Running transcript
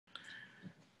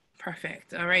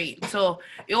Perfect. All right. So,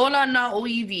 Ola Nā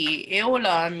ʻŌiwi.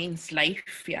 Ola means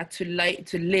life, yeah, to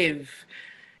live.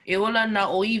 Ola Nā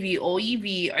ʻŌiwi.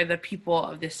 ʻŌiwi are the people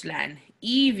of this land.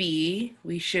 ʻEwi,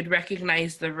 we should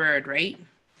recognize the word, right?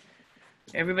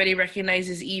 Everybody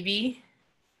recognizes ʻEwi?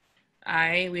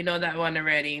 We know that one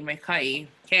already. My kai.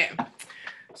 Okay.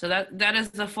 So that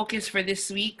is the focus for this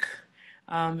week.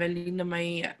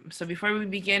 So before we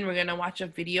begin, we're gonna watch a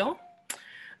video.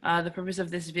 The purpose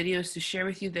of this video is to share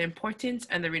with you the importance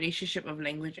and the relationship of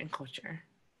language and culture.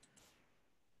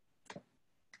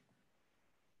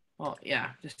 Oh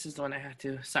yeah, this is the one I had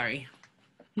to, sorry.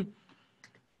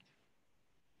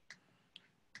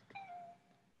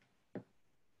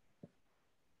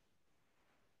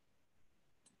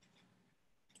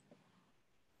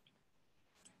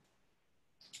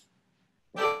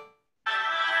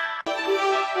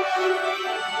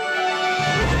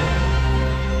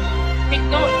 Take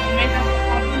note, you might have to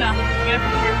copy now.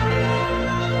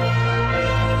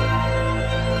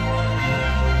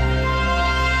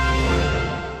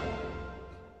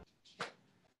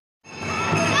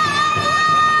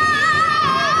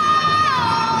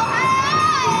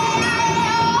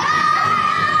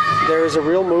 There is a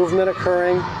real movement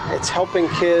occurring. It's helping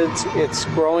kids. It's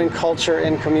growing culture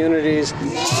in communities.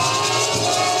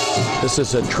 This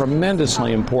is a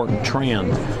tremendously important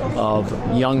trend of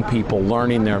young people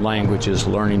learning their languages,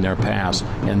 learning their past,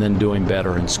 and then doing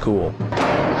better in school.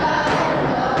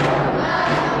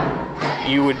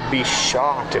 You would be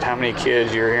shocked at how many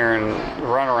kids you're hearing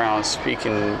run around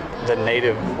speaking the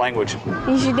native language.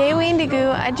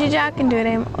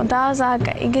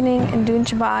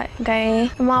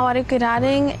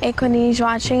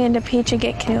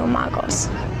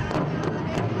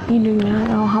 You do not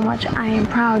know how much I am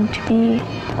proud to be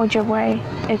Ojibwe.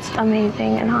 It's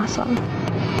amazing and awesome.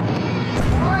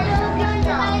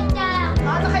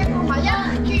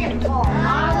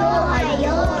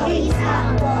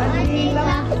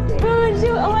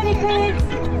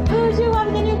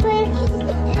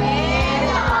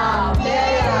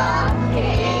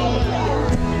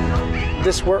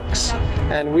 This works,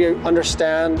 and we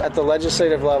understand at the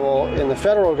legislative level in the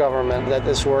federal government that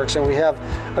this works, and we have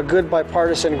a good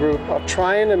bipartisan group of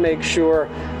trying to make sure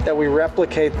that we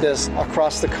replicate this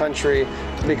across the country,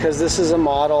 because this is a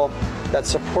model that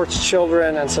supports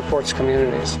children and supports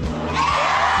communities.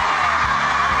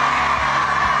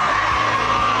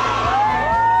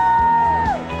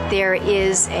 There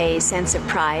is a sense of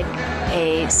pride,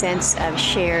 a sense of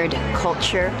shared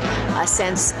culture, a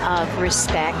sense of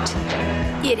respect.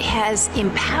 It has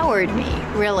empowered me,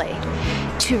 really,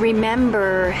 to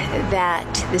remember that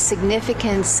the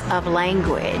significance of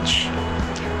language,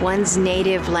 one's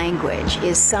native language,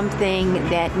 is something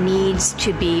that needs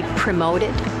to be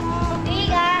promoted.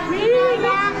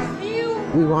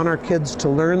 We want our kids to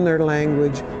learn their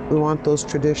language. We want those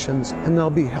traditions, and they'll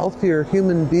be healthier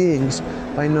human beings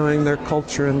by knowing their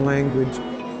culture and language.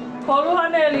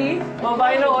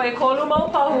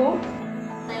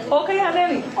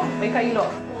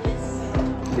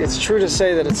 It's true to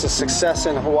say that it's a success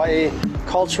in Hawaii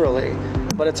culturally,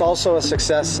 but it's also a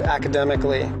success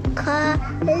academically.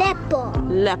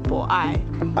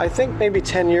 I think maybe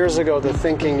 10 years ago the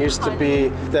thinking used to be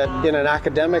that in an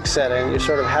academic setting you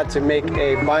sort of had to make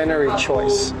a binary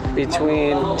choice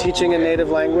between teaching a native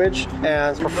language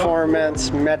and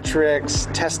performance, metrics,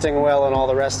 testing well, and all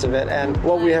the rest of it. And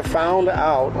what we have found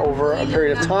out over a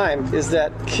period of time is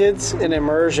that kids in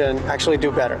immersion actually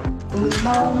do better.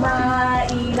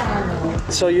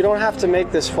 So you don't have to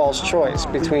make this false choice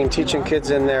between teaching kids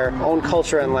in their own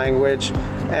culture and language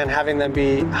and having them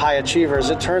be high achievers.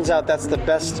 It turns out that's the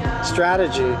best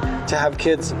strategy to have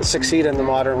kids succeed in the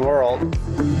modern world.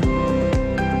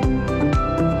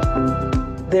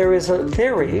 There is a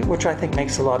theory, which I think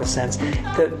makes a lot of sense,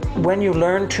 that when you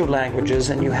learn two languages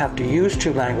and you have to use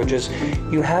two languages,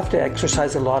 you have to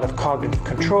exercise a lot of cognitive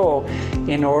control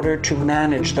in order to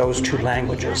manage those two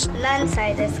languages.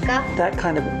 That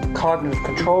kind of cognitive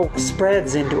control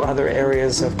spreads into other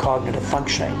areas of cognitive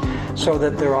functioning, so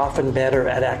that they're often better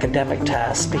at academic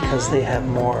tasks because they have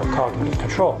more cognitive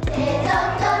control.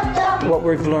 What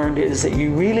we've learned is that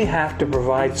you really have to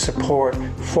provide support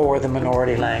for the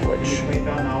minority language.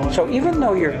 So even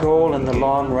though your goal in the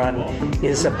long run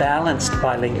is a balanced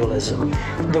bilingualism,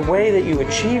 the way that you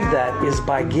achieve that is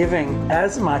by giving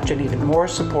as much and even more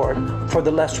support for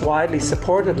the less widely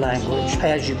supported language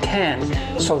as you can,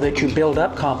 so that you build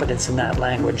up competence in that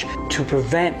language to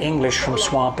prevent English from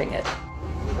swamping it.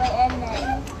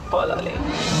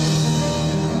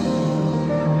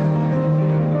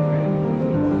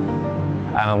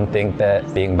 I don't think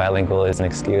that being bilingual is an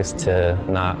excuse to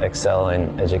not excel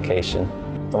in education.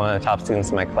 one of the top students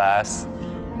in my class,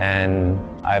 and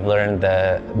I've learned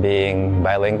that being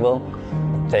bilingual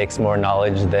takes more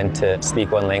knowledge than to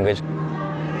speak one language.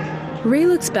 Ray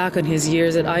looks back on his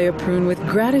years at Ayaprun with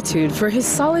gratitude for his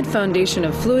solid foundation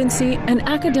of fluency and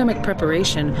academic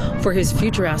preparation for his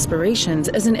future aspirations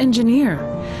as an engineer.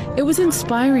 It was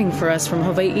inspiring for us from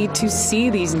Hawaii to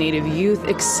see these Native youth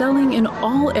excelling in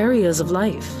all areas of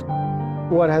life.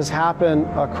 What has happened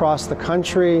across the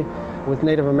country with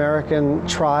Native American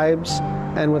tribes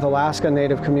and with Alaska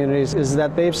Native communities is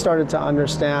that they've started to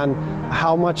understand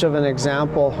how much of an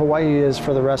example Hawaii is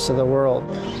for the rest of the world.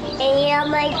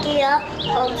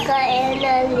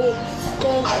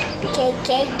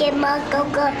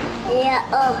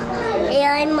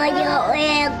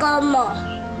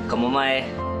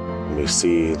 We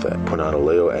see that Punana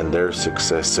Leo and their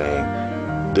success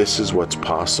saying, this is what's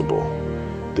possible.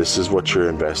 This is what you're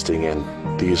investing in.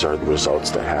 These are the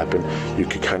results that happen. You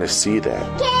can kind of see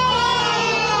that.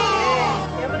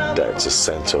 That's a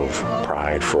sense of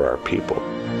pride for our people.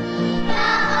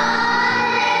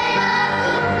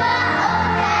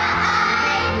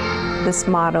 This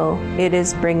model, it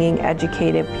is bringing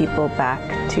educated people back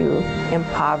to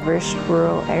impoverished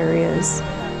rural areas.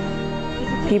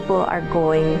 People are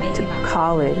going to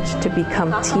college to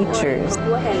become teachers.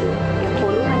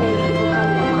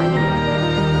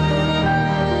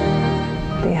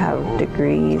 They have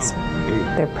degrees,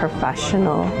 they're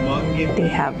professional, they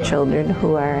have children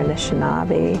who are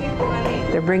Anishinaabe.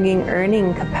 They're bringing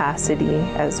earning capacity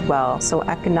as well. So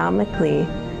economically,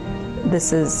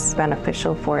 this is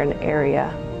beneficial for an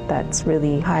area that's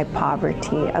really high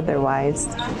poverty otherwise.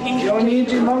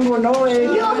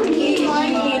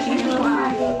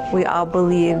 We all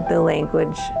believe the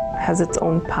language has its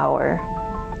own power.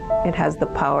 It has the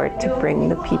power to bring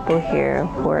the people here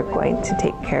who are going to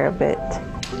take care of it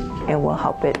and will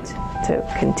help it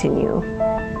to continue.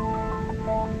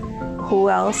 Who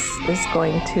else is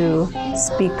going to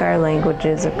speak our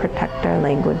languages or protect our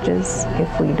languages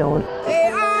if we don't?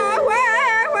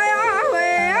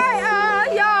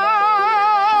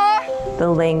 The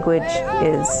language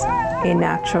is a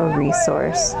natural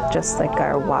resource, just like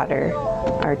our water,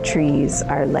 our trees,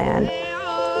 our land,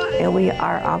 and we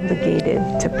are obligated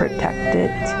to protect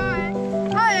it.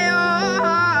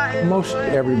 Most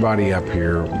everybody up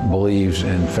here believes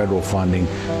in federal funding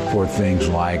for things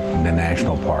like the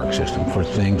national park system, for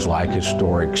things like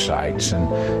historic sites and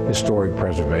historic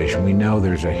preservation. We know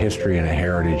there's a history and a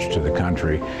heritage to the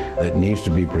country that needs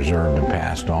to be preserved and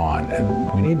passed on.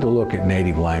 And we need to look at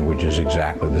Native languages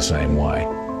exactly the same way.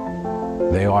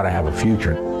 They ought to have a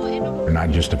future,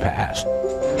 not just a past.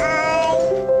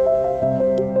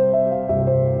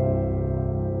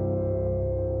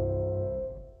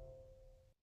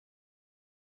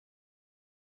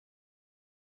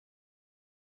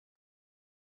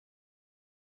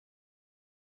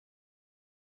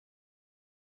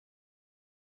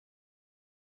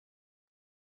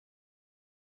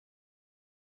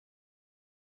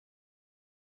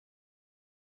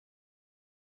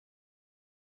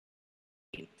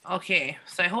 Okay,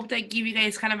 so I hope that gave you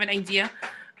guys kind of an idea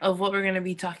of what we're going to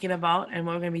be talking about and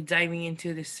what we're going to be diving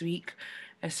into this week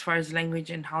as far as language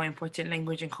and how important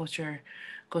language and culture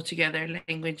go together,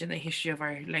 language and the history of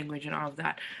our language and all of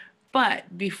that.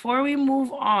 But before we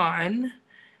move on,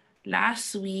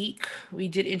 last week we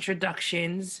did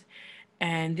introductions,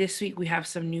 and this week we have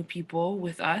some new people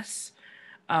with us.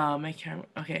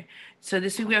 Okay, so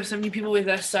this week we have some new people with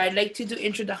us, so I'd like to do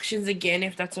introductions again,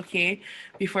 if that's okay,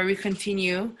 before we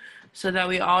continue, so that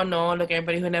we all know. Look,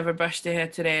 everybody who never brushed their hair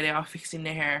today, they're all fixing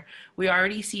their hair. We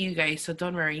already see you guys, so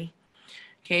don't worry.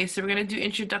 Okay, so we're gonna do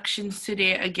introductions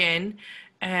today again,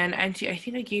 and Auntie, I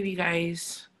think I gave you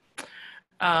guys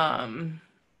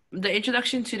the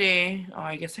introduction today. Oh,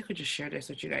 I guess I could just share this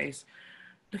with you guys.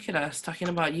 Look at us talking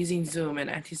about using Zoom, and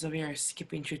Auntie's over here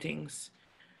skipping through things.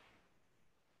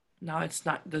 Now it's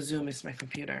not the Zoom, it's my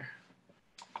computer.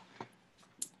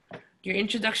 Your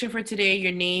introduction for today,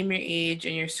 your name, your age,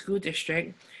 and your school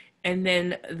district. And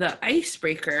then the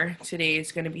icebreaker today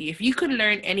is going to be, if you could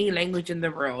learn any language in the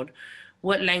world,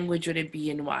 what language would it be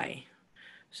and why?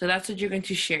 So that's what you're going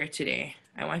to share today.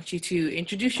 I want you to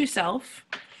introduce yourself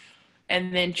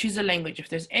and then choose a language. If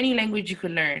there's any language you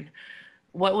could learn,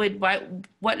 what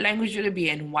language would it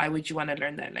be and why would you want to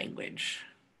learn that language?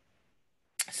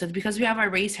 So because we have our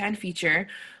raise hand feature,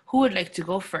 who would like to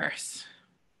go first?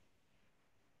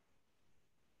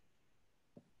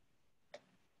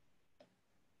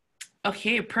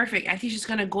 Okay, perfect. Auntie's just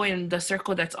gonna go in the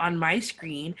circle that's on my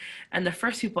screen, and the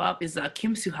first people up is the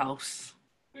Kim Soo House.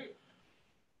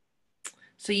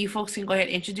 So you folks can go ahead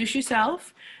and introduce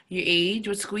yourself, your age,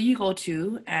 what school you go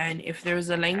to, and if there's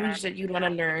a language that you'd want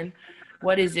to learn,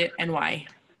 what is it and why?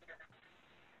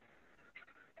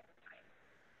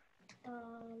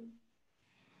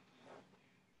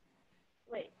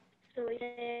 Wait, so we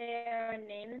say our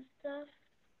name and stuff?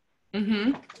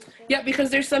 Mm-hmm. Yeah, because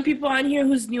there's some people on here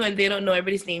who's new and they don't know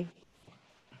everybody's name.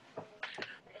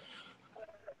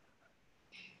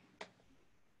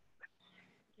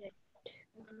 Okay.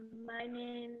 My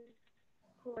name's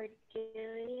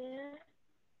Cordelia,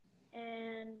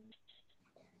 and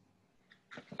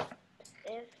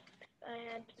if I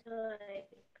had to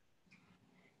like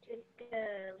pick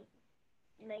a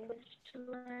language to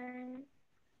learn,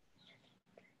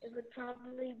 it would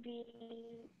probably be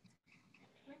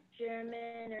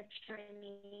German or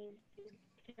Chinese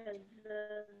because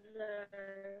those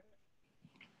are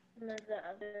some of the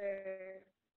other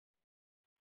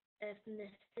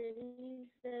ethnicities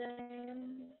that I am.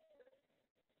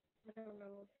 I don't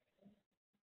know.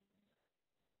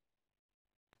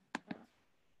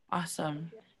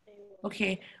 Awesome.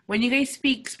 Okay, when you guys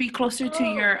speak closer to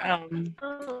your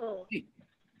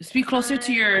speak closer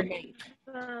to your mic.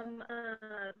 From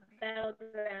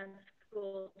Battleground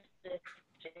School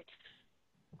District.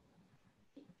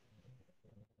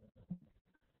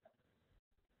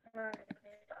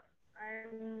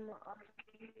 I'm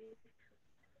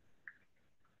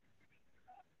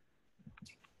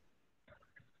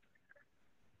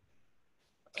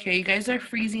Okay, you guys are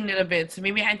freezing a little bit, so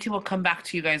maybe Auntie will come back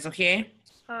to you guys, okay?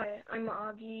 Hi, I'm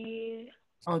Augie.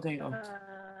 Oh, there you go.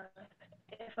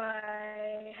 If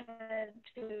I had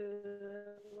to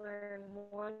learn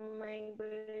one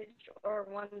language or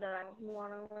one that I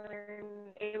want to learn,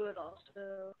 it would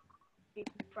also be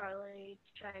probably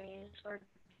Chinese or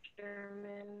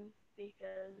German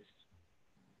because,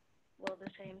 well, the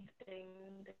same thing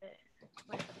that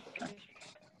my sister.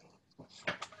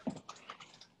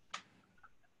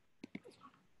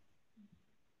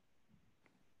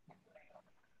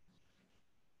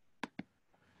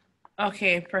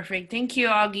 Okay, perfect. Thank you,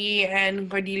 Augie and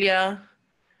Cordelia.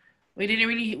 We didn't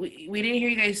hear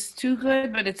you guys too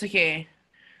good, but it's okay.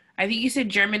 I think you said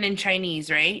German and Chinese,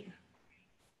 right?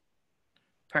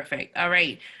 Perfect. All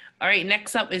right. All right,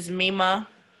 next up is Mema.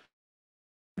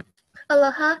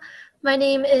 Aloha, my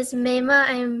name is Mema.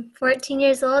 I'm 14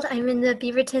 years old. I'm in the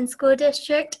Beaverton School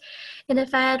District. And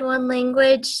if I had one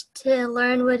language to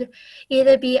learn would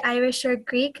either be Irish or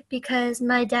Greek because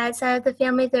my dad's side of the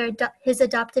family, his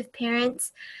adoptive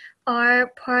parents are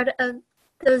part of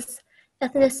those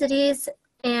ethnicities.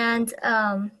 And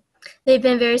they've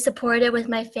been very supportive with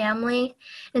my family.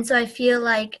 And so I feel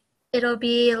like it'll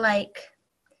be like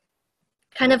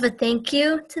kind of a thank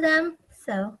you to them.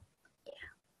 So.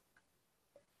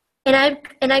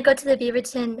 And I go to the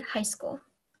Beaverton High School.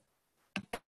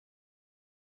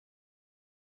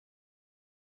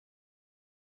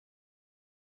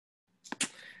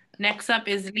 Next up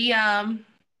is Liam.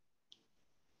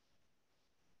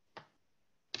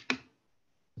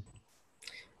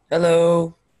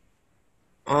 Hello.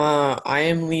 I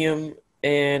am Liam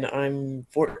and I'm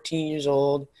 14 years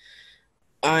old.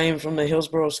 I am from the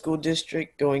Hillsborough School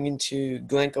District going into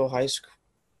Glencoe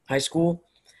High School.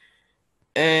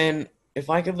 And if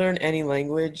I could learn any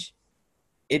language,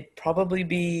 it'd probably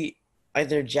be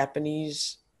either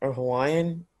Japanese or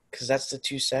Hawaiian because that's the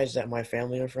two sides that my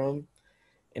family are from.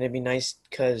 And it'd be nice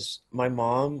because my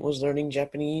mom was learning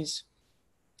Japanese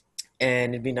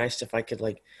and it'd be nice if I could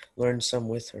like learn some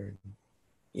with her.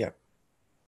 Yeah.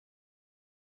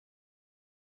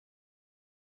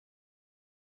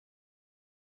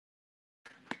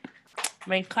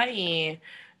 My kai.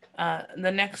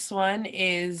 The next one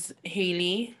is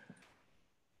Haley.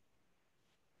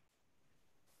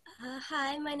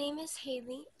 Hi, my name is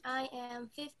Haley. I am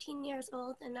 15 years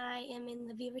old and I am in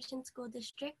the Beaverton School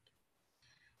District.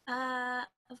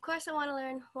 Of course, I want to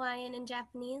learn Hawaiian and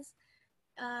Japanese.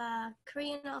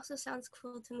 Korean also sounds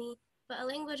cool to me, but a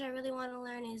language I really want to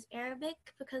learn is Arabic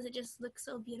because it just looks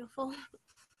so beautiful.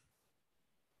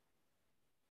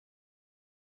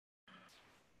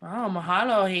 Oh,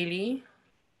 mahalo, Haley.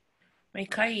 My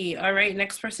kai. All right,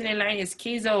 next person in line is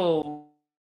Keizo.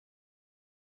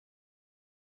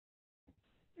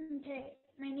 Okay,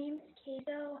 my name is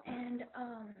Keizo, and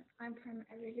I'm from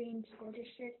Evergreen School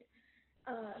District.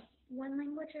 One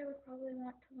language I would probably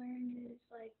want to learn is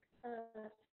like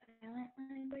silent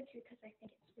language because I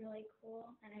think it's really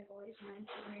cool, and I've always wanted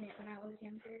to learn it when I was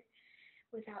younger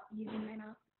without using my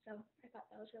mouth. So I thought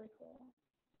that was really cool.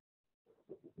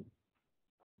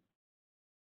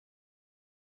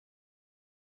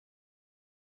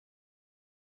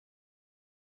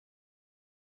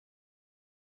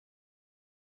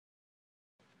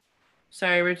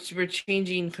 Sorry, we're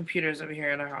changing computers over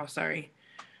here in our house. Sorry.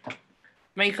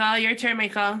 Michael, your turn,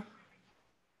 Michael.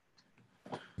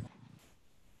 All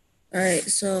right,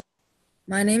 so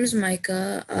my name is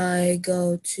Micah. I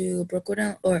go to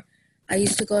I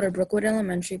used to go to Brookwood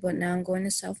Elementary, but now I'm going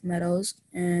to South Meadows.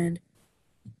 And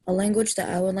a language that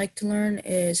I would like to learn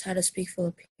is how to speak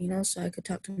Filipino so I could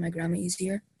talk to my grandma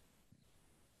easier.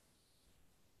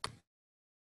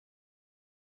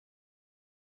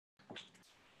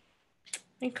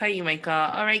 Okay,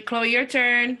 Micah. All right, Chloe, your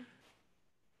turn.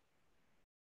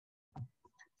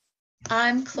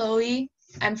 I'm Chloe.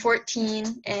 I'm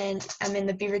 14 and I'm in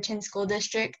the Beaverton School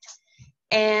District.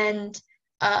 And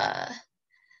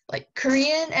like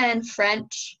Korean and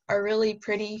French are really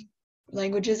pretty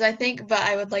languages, I think, but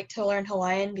I would like to learn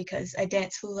Hawaiian because I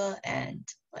dance hula and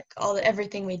like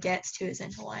everything we dance to is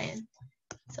in Hawaiian.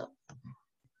 So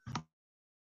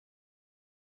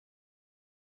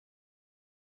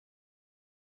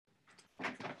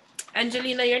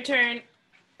Angelina, your turn.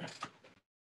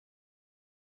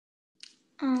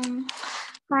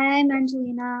 Hi, I'm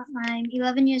Angelina. I'm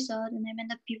 11 years old and I'm in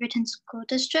the Beaverton School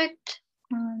District.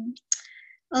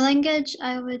 A language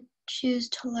I would choose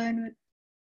to learn would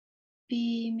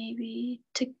be maybe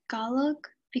Tagalog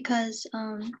because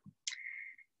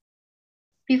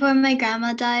before my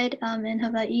grandma died in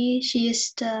Hawaii, she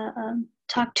used to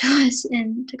talk to us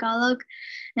in Tagalog,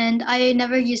 and I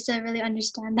never used to really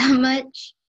understand that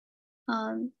much.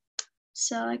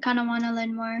 So I kind of want to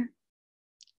learn more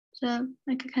so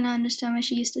I could kind of understand what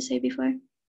she used to say before.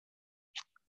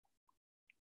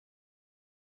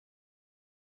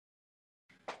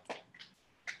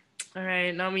 All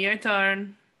right, Naomi, your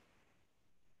turn.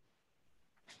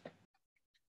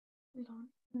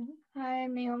 Hi,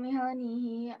 I'm Naomi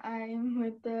Halanihi. I'm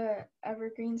with the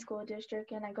Evergreen School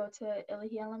District and I go to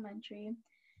ʻElua Elementary.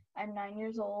 I'm 9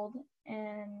 years old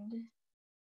and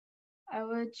I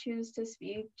would choose to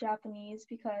speak Japanese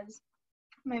because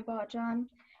my bājan,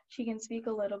 she can speak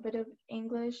a little bit of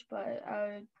English, but I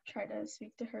would try to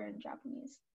speak to her in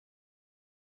Japanese.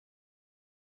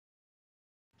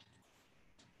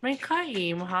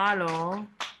 Okay, mahalo. All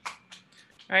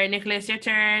right, Nicholas, your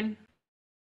turn.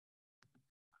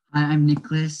 Hi, I'm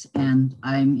Nicholas, and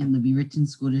I'm in the Beaverton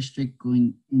School District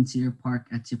going in Cedar Park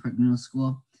at Cedar Park Middle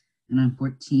School, and I'm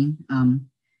 14.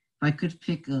 If I could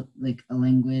pick a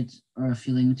language or a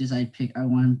few languages, I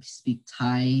want to speak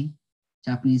Thai,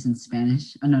 Japanese, and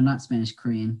Spanish. Oh, no, not Spanish,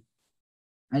 Korean.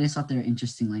 I just thought they were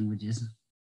interesting languages.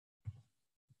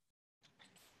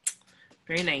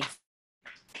 Very nice.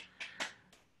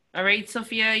 All right,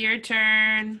 Sophia, your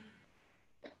turn.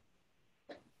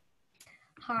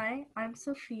 Hi, I'm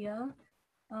Sophia.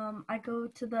 I go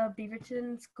to the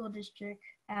Beaverton School District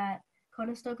at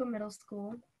Conestoga Middle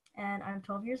School, and I'm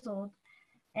 12 years old.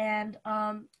 And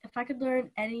if I could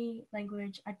learn any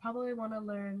language, I'd probably want to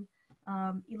learn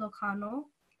Ilocano,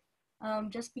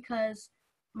 just because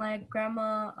my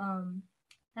grandma,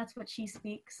 that's what she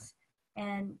speaks,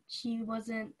 and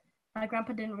my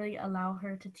grandpa didn't really allow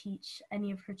her to teach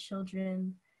any of her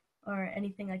children or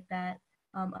anything like that.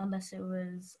 Unless it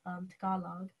was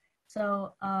Tagalog.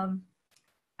 So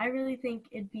I really think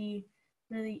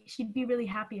she'd be really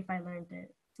happy if I learned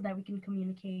it so that we can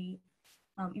communicate,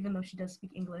 even though she does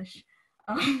speak English.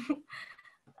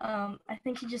 I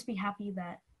think she'd just be happy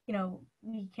that,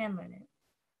 we can learn it.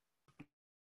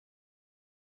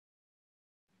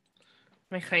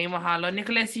 Okay, mahalo.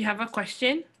 Nicholas, you have a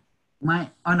question? No,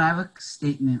 I have a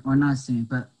statement, or not a statement,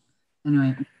 but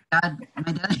anyway, my dad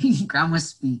and grandma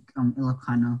speak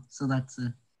Ilocano, so that's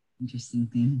an interesting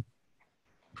thing.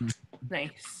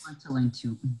 Nice. I want to learn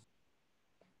too.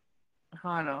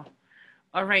 Mahalo.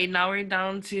 All right, now we're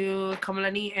down to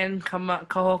Kamalani and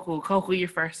Kahoku. Kahoku, you're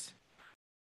first.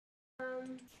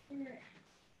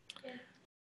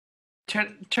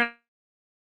 Turn.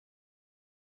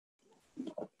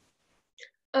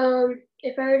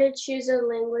 If I were to choose a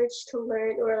language to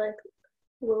learn or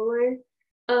will learn,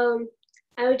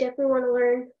 I would definitely want to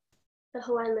learn the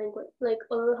Hawaiian language, like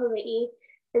Ola Hawaii,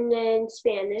 and then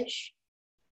Spanish.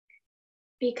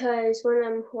 Because when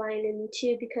I'm Hawaiian, and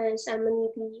two, because I feel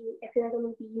like I'm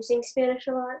gonna be using Spanish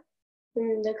a lot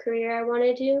in the career I want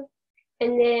to do,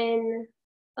 and then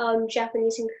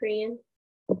Japanese and Korean.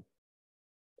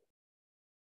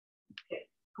 Okay,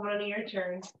 come on, your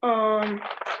turn.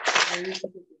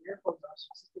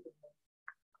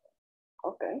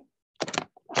 Okay.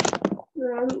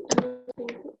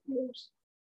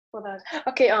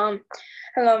 Okay.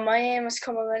 Hello. My name is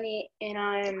Kamalani, and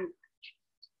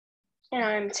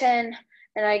I'm 10,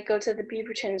 and I go to the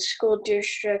Beaverton School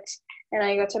District, and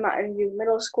I go to Mountain View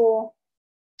Middle School,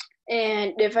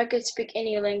 And if I could speak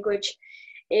any language,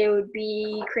 it would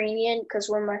be Ukrainian, because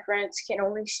one of my friends can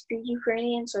only speak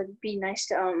Ukrainian, so it'd be nice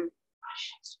to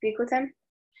speak with him.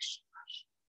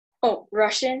 Oh,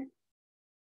 Russian.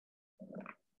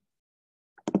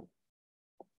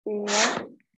 Yeah.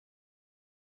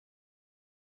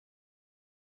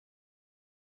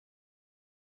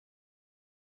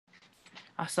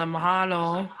 Awesome.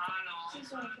 Mahalo.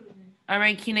 All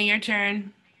right, Kina, your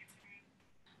turn.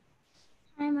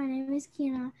 Hi, my name is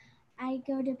Kina. I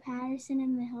go to Patterson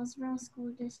in the Hillsborough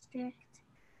School District,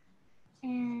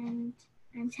 and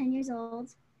I'm 10 years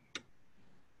old.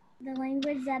 The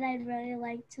language that I'd really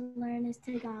like to learn is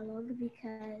Tagalog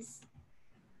because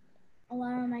a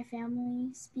lot of my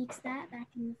family speaks that back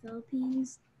in the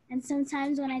Philippines. And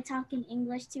sometimes when I talk in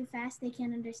English too fast, they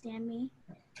can't understand me.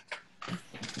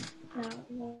 So it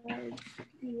would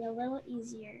be a little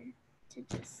easier to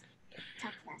just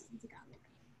talk fast in Tagalog.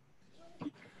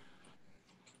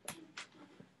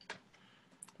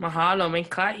 Mahalo, may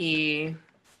kai.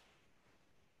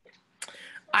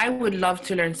 I would love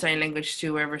to learn sign language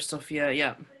too, wherever Sophia,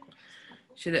 yeah.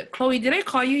 Chloe, did I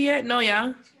call you yet? No,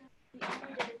 yeah? Oh,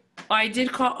 I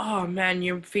did call. Oh, man,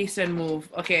 your face and move.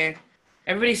 Okay.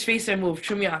 Everybody's face and move.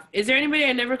 Threw me off. Is there anybody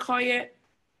I never call yet?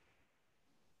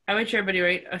 I went to everybody,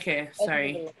 right? Okay,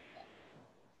 sorry.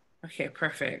 Okay,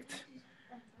 perfect.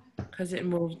 Because it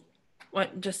moved.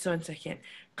 What? Just 1 second.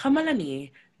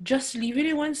 Kamalani, just leave it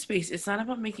in one space. It's not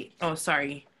about making. Oh,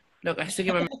 sorry. Look, I still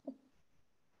get my.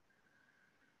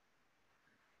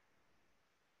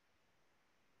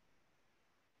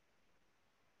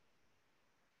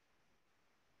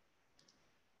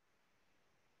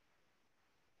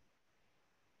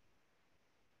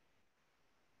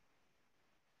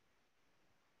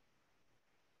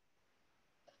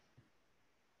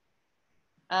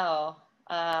 Oh,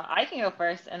 I can go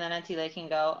first, and then Auntie Lei can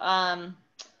go.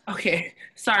 Okay,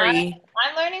 sorry.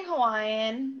 I'm learning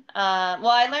Hawaiian. Well,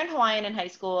 I learned Hawaiian in high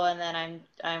school, and then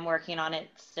I'm working on it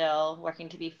still, working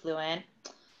to be fluent.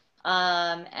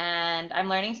 And I'm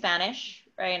learning Spanish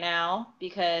right now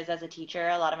because as a teacher,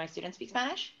 a lot of my students speak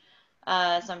Spanish.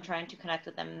 So I'm trying to connect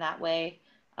with them that way.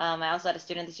 I also had a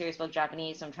student this year who spoke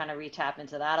Japanese, so I'm trying to re-tap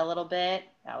into that a little bit.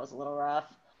 That was a little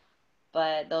rough.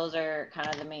 But those are kind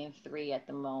of the main three at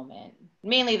the moment.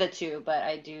 Mainly the two, but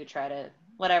I do try to,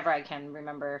 whatever I can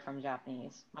remember from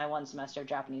Japanese. My 1 semester of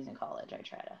Japanese in college, I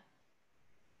try to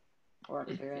work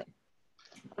through it.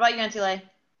 What about you, Auntie Lei?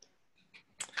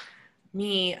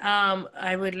 Me,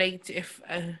 I would like to,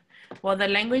 well, the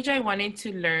language I wanted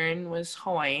to learn was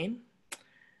Hawaiian.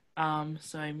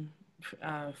 So I'm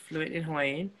fluent in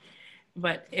Hawaiian.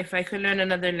 But if I could learn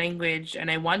another language,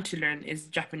 and I want to learn, is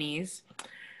Japanese.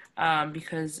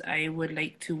 Because I would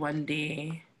like to one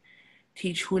day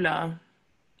teach hula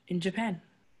in Japan.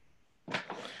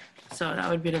 So that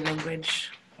would be the language.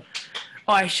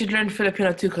 Oh, I should learn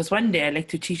Filipino too, because one day I'd like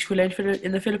to teach hula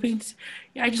in the Philippines.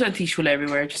 Yeah, I just want to teach hula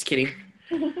everywhere. Just kidding.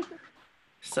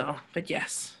 So, but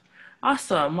yes.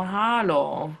 Awesome.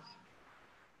 Mahalo.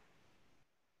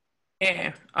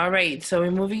 Yeah. All right. So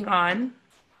we're moving on.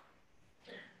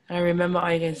 I remember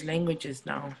all you guys' languages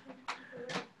now.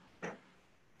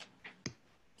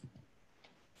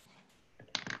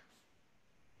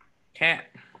 Okay.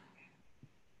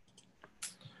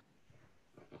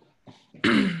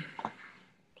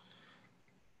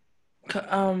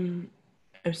 I'm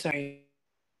sorry.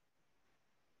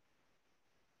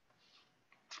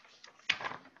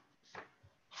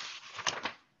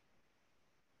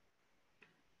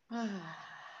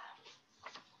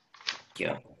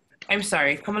 You. I'm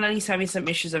sorry. Kamalani's having some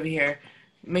issues over here.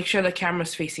 Make sure the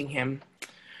camera's facing him.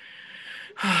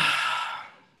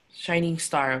 Shining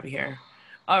star over here.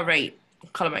 All right.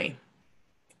 Kalamai.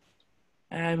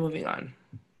 And moving on.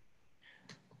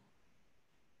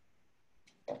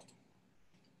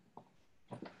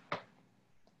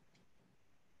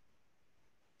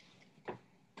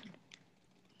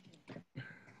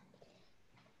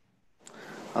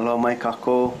 Hello, mai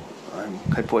kako. I'm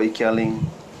Kaipoi Kialing.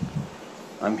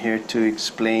 I'm here to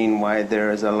explain why there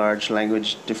is a large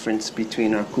language difference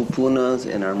between our kupunas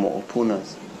and our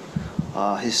mo'opunas.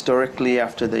 Historically,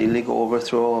 after the illegal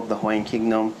overthrow of the Hawaiian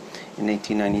Kingdom in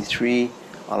 1893,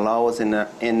 a law was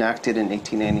enacted in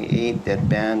 1898 that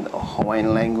banned a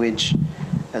Hawaiian language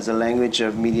as a language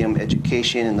of medium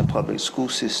education in the public school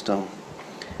system.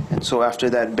 And so after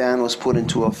that ban was put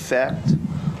into effect,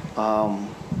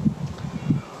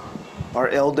 our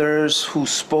elders who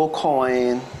spoke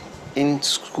Hawaiian in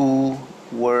school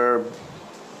were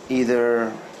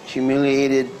either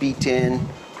humiliated, beaten,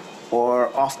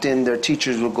 or often their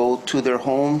teachers would go to their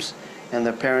homes and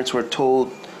their parents were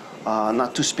told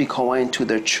not to speak Hawaiian to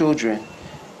their children.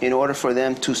 In order for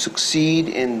them to succeed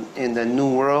in the new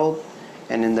world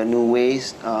and in the new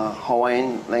ways,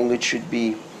 Hawaiian language should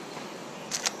be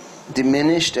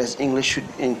diminished as English should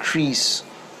increase.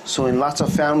 So in lots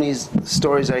of families,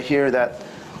 stories I hear that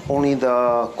only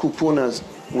the kupunas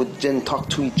would then talk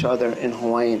to each other in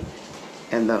Hawaiian,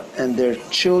 and their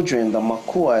children, the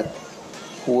makuat,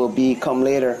 who will become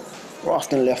later, were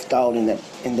often left out in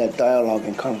that dialogue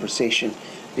and conversation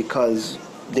because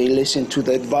they listened to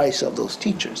the advice of those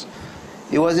teachers.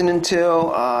 It wasn't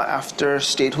until after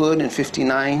statehood in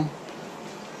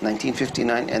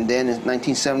 1959, and then in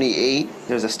 1978,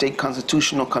 there's a state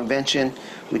constitutional convention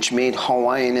which made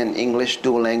Hawaiian and English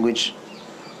dual language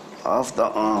of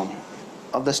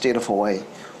the state of Hawaii.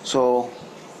 So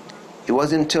it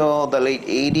wasn't until the late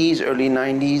 80s, early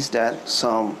 90s that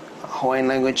some Hawaiian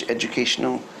language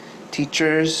educational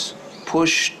teachers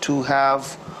pushed to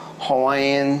have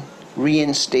Hawaiian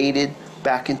reinstated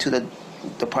back into the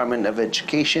Department of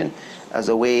Education as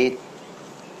a way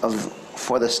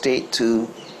for the state to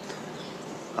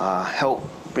help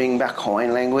bring back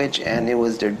Hawaiian language, and it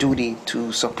was their duty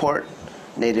to support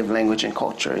native language and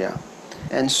culture, yeah.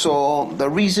 And so the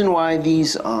reason why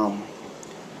these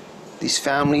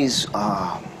families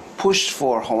pushed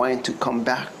for Hawaiian to come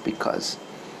back, because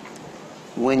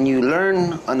when you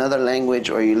learn another language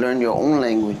or you learn your own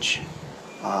language,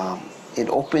 it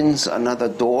opens another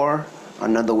door,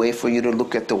 another way for you to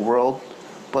look at the world.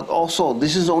 But also,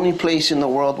 this is the only place in the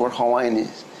world where Hawaiian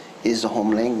is the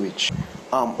home language.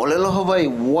 Olelo Hawaii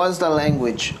was the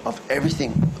language of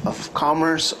everything, of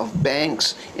commerce, of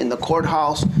banks, in the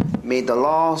courthouse, made the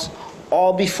laws.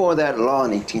 All before that law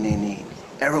in 1888,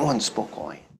 everyone spoke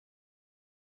Hawaiian.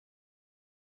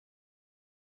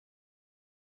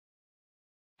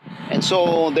 And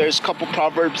so there's a couple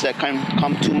proverbs that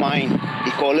come to mind.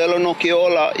 Iko olelo no ke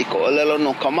ola, iko olelo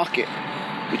no kamake,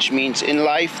 which means in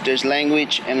life there's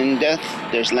language, and in death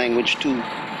there's language too.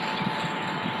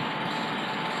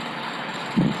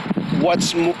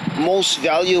 What's most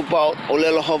valuable about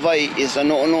Olelo Hawaii is the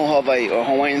No'ono Hawaii, or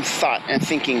Hawaiian thought and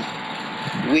thinking,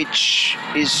 which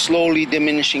is slowly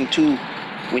diminishing too.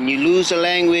 When you lose a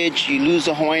language, you lose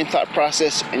the Hawaiian thought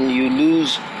process, and you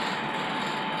lose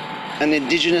an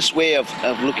indigenous way of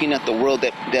looking at the world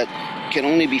that can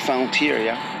only be found here,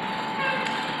 yeah?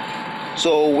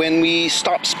 So when we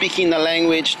stop speaking the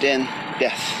language, then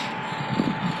death.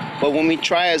 But when we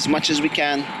try as much as we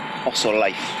can, also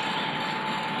life.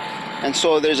 And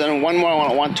so there's one more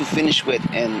I want to finish with,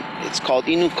 and it's called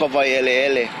Inu Kawai Ele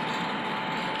Ele.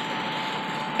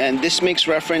 And this makes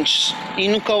reference,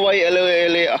 Inu Kawai Ele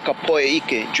Ele Akapoe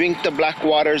Ike, drink the black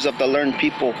waters of the learned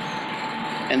people.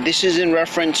 And this is in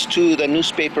reference to the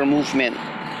newspaper movement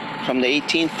from the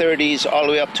 1830s all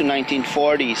the way up to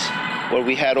 1940s, where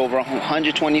we had over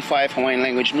 125 Hawaiian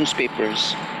language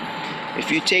newspapers.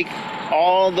 If you take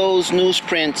all those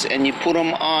newsprints and you put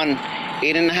them on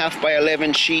 8.5 by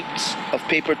 11 sheets of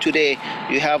paper today,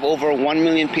 you have over 1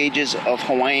 million pages of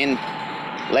Hawaiian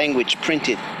language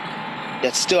printed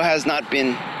that still has not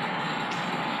been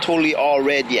totally all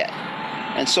read yet.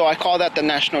 And so I call that the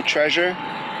national treasure.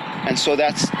 And so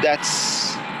that's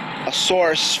a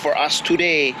source for us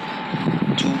today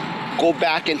to go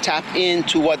back and tap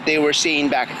into what they were saying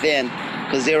back then,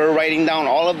 because they were writing down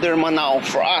all of their manao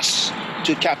for us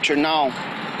to capture now,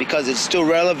 because it's still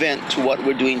relevant to what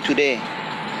we're doing today.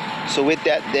 So with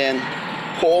that then,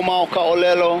 ho'omau ka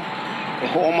olelo, e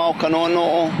ho'omau ka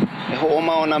no'ono'o, e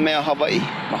ho'omau na mea Hawaii.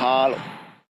 Mahalo.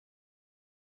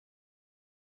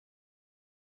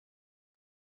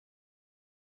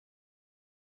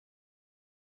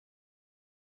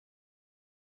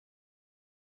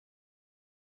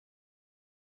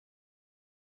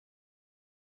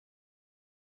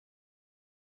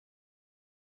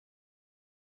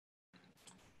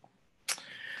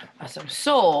 Awesome.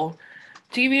 So,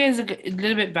 to give you guys a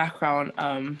little bit background,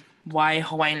 why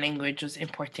Hawaiian language was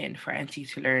important for Auntie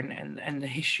to learn, and the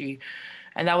history,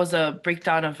 and that was a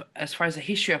breakdown of as far as the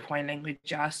history of Hawaiian language.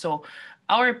 Yeah. So,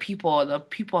 our people, the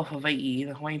people of Hawaii,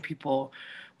 the Hawaiian people,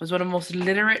 was one of the most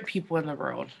literate people in the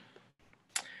world,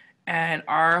 and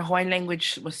our Hawaiian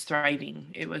language was thriving.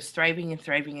 It was thriving and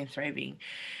thriving and thriving,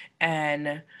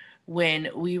 and when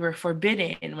we were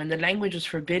forbidden, when the language was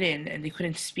forbidden and they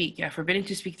couldn't speak, forbidden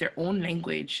to speak their own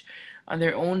language on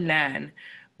their own land,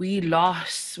 we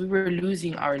were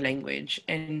losing our language.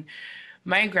 And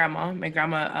my grandma,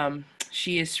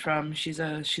 she's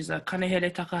a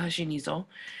Kanehele Takahashi Nizo.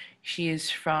 She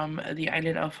is from the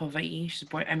island of Hawaii. The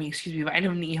island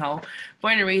of Niihau.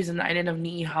 Born and raised in the island of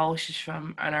Niihau.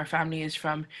 And our family is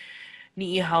from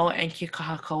Ni'ihau and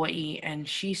Kekaha Kauai, and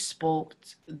she spoke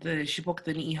the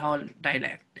Ni'ihau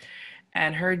dialect.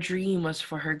 And her dream was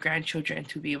for her grandchildren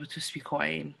to be able to speak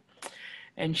Hawaiian.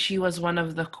 And she was one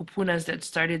of the kupunas that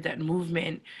started that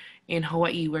movement in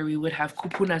Hawaii, where we would have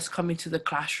kupunas come into the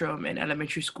classroom in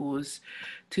elementary schools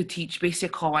to teach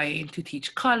basic Hawaiian, to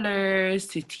teach colors,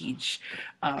 to teach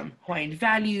Hawaiian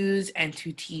values, and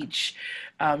to teach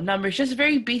numbers, just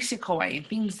very basic Hawaiian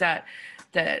things that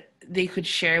they could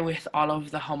share with all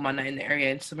of the haumana in the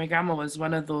area. And so my grandma was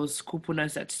one of those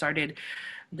kupunas that started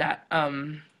that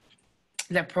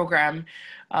that program.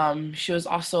 She was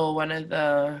also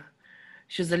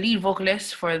she was the lead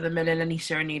vocalist for the Melelani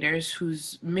Serenaders,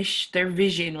 whose their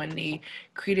vision when they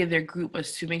created their group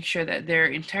was to make sure that their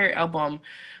entire album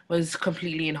was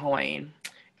completely in Hawaiian,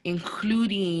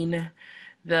 including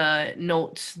the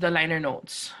notes, the liner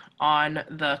notes on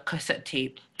the cassette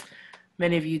tape.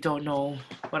 Many of you don't know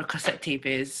what a cassette tape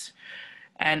is.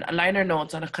 And liner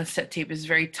notes on a cassette tape is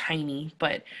very tiny,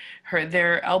 but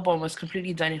their album was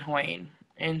completely done in Hawaiian.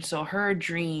 And so her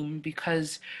dream,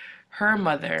 because her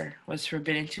mother was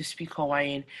forbidden to speak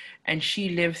Hawaiian, and she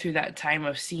lived through that time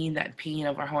of seeing that pain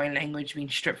of our Hawaiian language being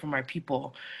stripped from our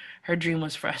people, her dream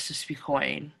was for us to speak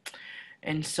Hawaiian.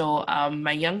 And so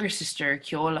my younger sister,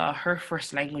 Keola, her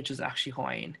first language was actually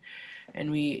Hawaiian. And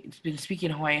we've been speaking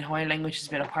Hawaiian. Hawaiian language has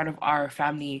been a part of our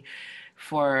family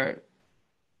for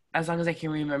as long as I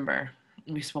can remember.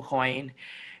 We spoke Hawaiian.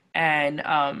 And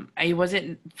I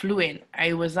wasn't fluent.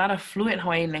 I was not a fluent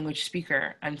Hawaiian language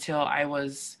speaker until I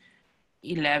was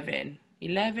 11.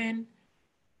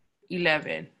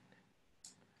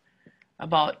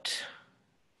 About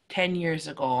 10 years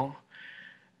ago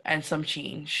and some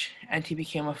change. Auntie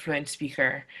became a fluent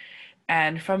speaker.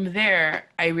 And from there,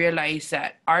 I realized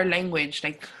that our language,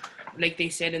 like they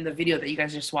said in the video that you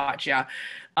guys just watched,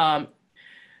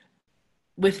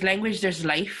 with language there's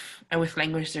life, and with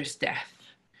language there's death.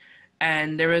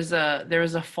 And there was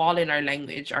a fall in our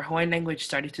language. Our Hawaiian language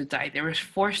started to die. They were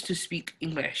forced to speak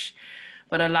English.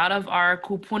 But a lot of our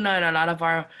kupuna and a lot of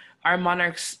our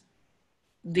monarchs,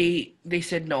 they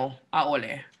said no,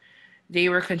 ʻaʻole. They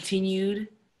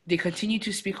continued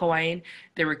to speak Hawaiian.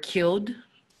 They were killed.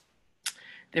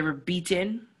 They were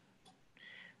beaten.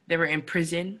 They were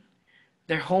imprisoned.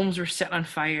 Their homes were set on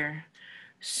fire.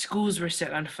 Schools were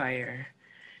set on fire.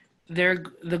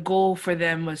 The goal for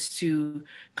them was to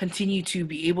continue to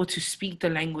be able to speak the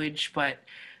language, but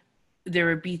they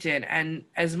were beaten. And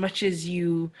as much as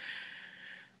you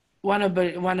want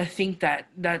to think that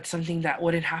that's something that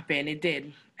wouldn't happen, it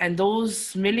did. And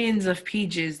those millions of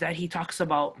pages that he talks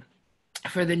about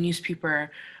for the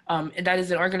newspaper, that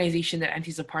is an organization that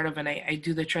Auntie's a part of, and I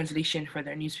do the translation for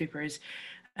their newspapers.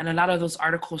 And a lot of those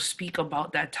articles speak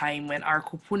about that time when our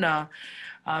kupuna,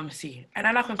 and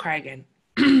I'm not gonna cry again,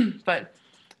 but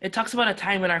it talks about a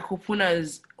time when our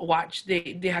kupunas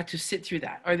they had to sit through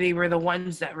that, or they were the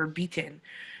ones that were beaten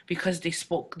because they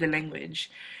spoke the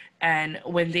language. And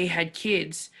when they had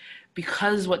kids,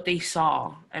 because what they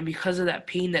saw and because of that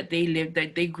pain that they lived,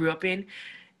 that they grew up in,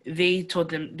 they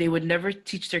told them they would never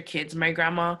teach their kids. My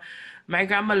grandma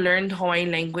learned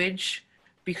Hawaiian language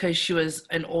because she was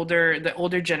the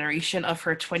older generation of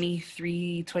her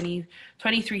 23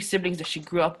 siblings that she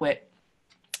grew up with.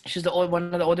 She's one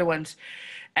of the older ones.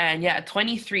 And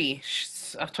 23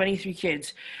 of 23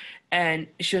 kids. And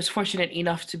she was fortunate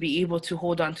enough to be able to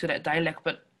hold on to that dialect,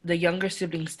 but the younger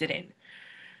siblings didn't.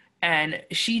 And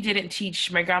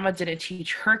my grandma didn't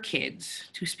teach her kids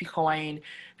to speak Hawaiian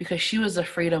because she was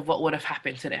afraid of what would have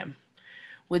happened to them.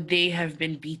 Would they have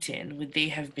been beaten? Would they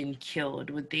have been killed?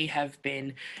 Would they have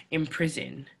been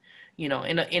imprisoned? In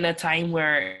a time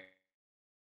where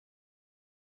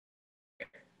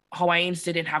Hawaiians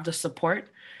didn't have the support,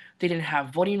 they didn't have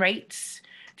voting rights,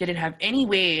 they didn't have any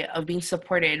way of being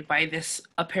supported by this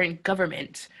apparent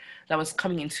government that was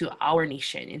coming into our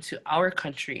nation, into our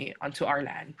country, onto our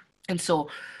land. And so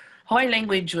Hawaiian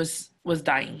language was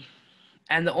dying.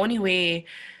 And the only way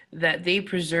that they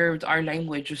preserved our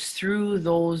language was through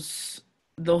those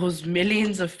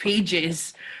millions of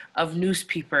pages of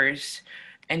newspapers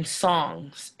and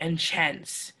songs and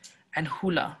chants and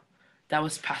hula that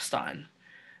was passed on.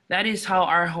 That is how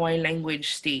our Hawaiian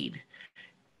language stayed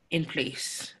in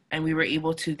place. And we were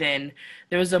able to there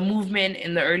was a movement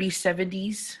in the early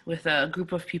 70s with a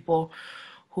group of people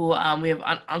who, we have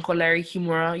Uncle Larry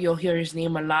Kimura. You'll hear his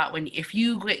name a lot. If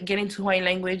you get into Hawaiian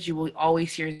language, you will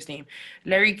always hear his name.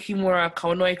 Larry Kimura,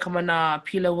 Kaunoi Kamana,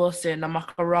 Pila Wilson,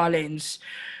 Namaka Rollins.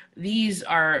 These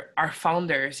are our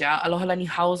founders, Aloha Lani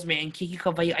Hausme and Kiki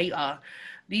Kawaiʻaia.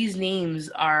 These names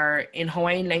are in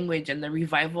Hawaiian language and the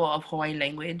revival of Hawaiian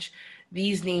language.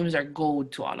 these names are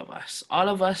gold to all of us. All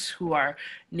of us who are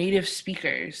native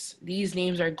speakers, these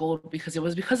names are gold because it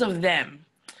was because of them,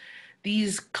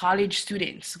 these college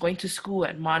students going to school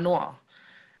at Manoa,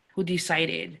 who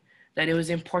decided that it was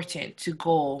important to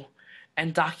go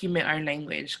and document our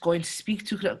language, go and speak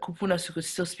to kupunas who could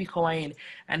still speak Hawaiian,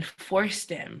 and force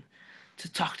them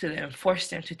to talk to them, force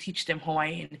them to teach them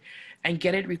Hawaiian, and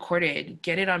get it recorded,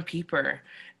 get it on paper,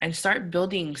 and start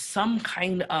building some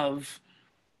kind of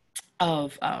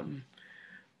of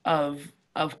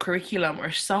curriculum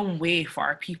or some way for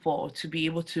our people to be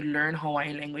able to learn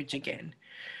Hawaiian language again.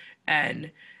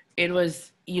 And it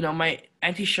was, you know, my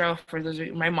Auntie Cheryl, for those,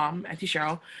 my mom, Auntie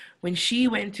Cheryl, when she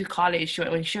went to college,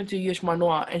 when she went to UH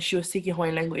Manoa and she was taking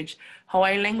Hawaiian language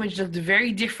looked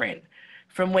very different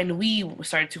from when we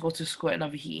started to go to school at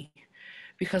Navihi,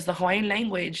 because the Hawaiian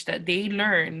language that they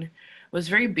learned was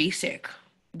very basic.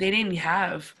 They didn't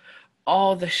have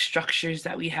all the structures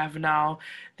that we have now.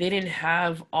 They didn't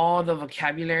have all the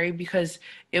vocabulary because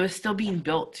it was still being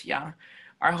built, yeah.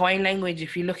 Our Hawaiian language,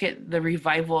 if you look at the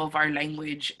revival of our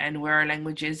language and where our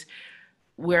language is,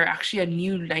 we're actually a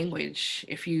new language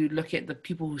if you look at the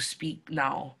people who speak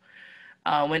now.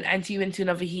 When Auntie went to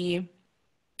Navihi,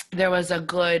 there was a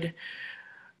good,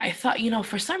 I thought, you know,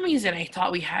 for some reason, I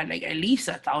thought we had like at least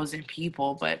 1,000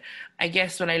 people, but I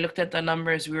guess when I looked at the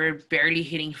numbers, we were barely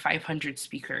hitting 500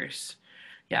 speakers.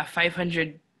 Yeah,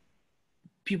 500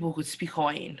 people who could speak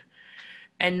Hawaiian.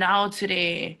 And now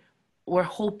today, we're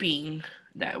hoping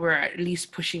that we're at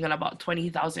least pushing on about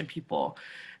 20,000 people.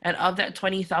 And of that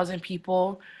 20,000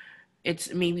 people,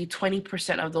 it's maybe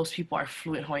 20% of those people are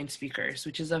fluent Hawaiian speakers,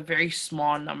 which is a very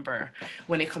small number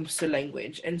when it comes to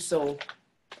language. And so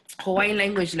Hawaiian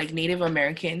language, like Native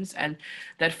Americans, and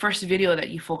that first video that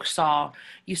you folks saw,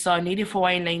 you saw Native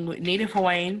Hawaiian language, Native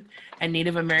Hawaiian and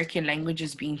Native American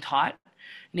languages being taught,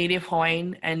 Native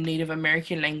Hawaiian and Native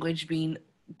American language being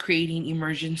creating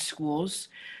immersion schools,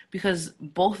 because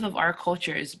both of our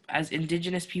cultures as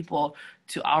indigenous people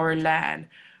to our land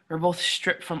were both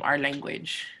stripped from our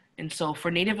language. And so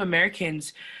for Native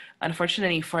Americans,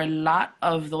 unfortunately, for a lot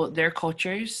of their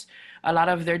cultures, a lot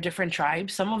of their different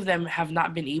tribes, some of them have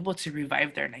not been able to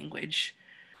revive their language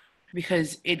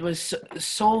because it was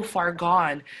so far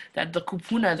gone that the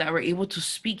kupuna that were able to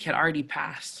speak had already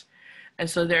passed. And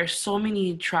so there are so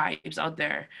many tribes out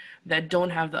there that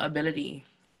don't have the ability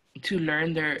to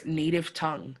learn their native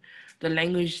tongue, the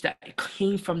language that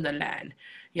came from the land.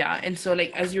 Yeah. And so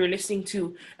like, as you were listening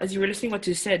what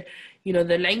you said, you know,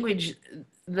 the language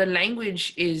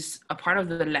is a part of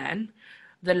the land.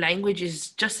 The language is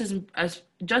just as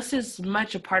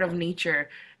much a part of nature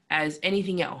as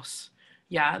anything else.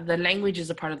 Yeah, the language is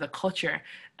a part of the culture.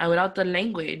 And without the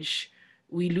language,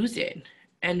 we lose it.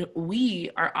 And we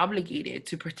are obligated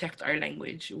to protect our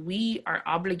language. We are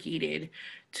obligated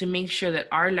to make sure that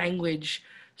our language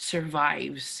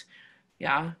survives.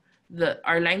 Yeah,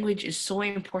 our language is so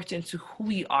important to who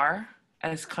we are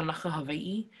as Kanaka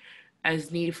Hawaii,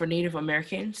 for Native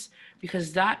Americans,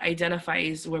 because that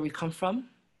identifies where we come from.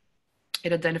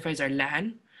 It identifies our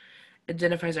land, it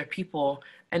identifies our people,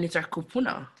 and it's our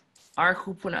kupuna. Our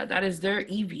kupuna, that is their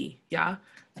ʻElua, yeah?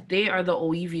 They are the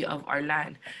ʻŌiwi of our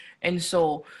land. And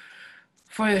so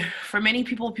for many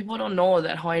people don't know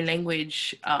that Hawaiian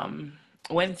language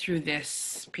went through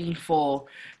this painful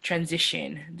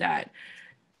transition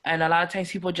and a lot of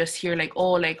times people just hear like,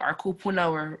 oh, like our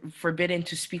kupuna were forbidden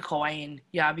to speak Hawaiian.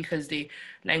 Yeah, because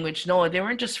language. No, they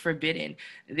weren't just forbidden.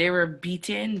 They were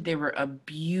beaten. They were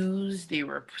abused.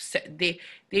 Their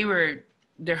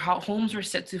homes were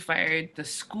set to fire. The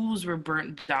schools were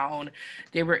burnt down.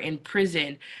 They were in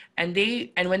prison. And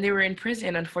when they were in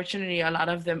prison, unfortunately, a lot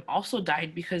of them also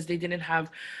died because they didn't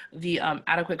have the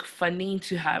adequate funding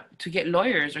to get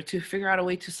lawyers or to figure out a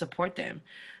way to support them.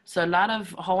 So a lot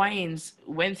of Hawaiians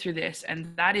went through this,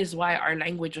 and that is why our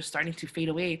language was starting to fade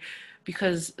away,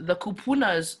 because the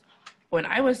kupunas, when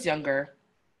I was younger,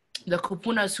 the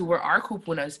kupunas who were our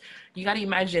kupunas, you got to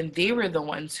imagine they were the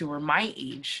ones who were my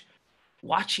age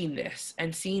watching this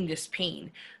and seeing this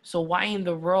pain. So why in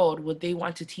the world would they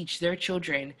want to teach their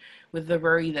children with the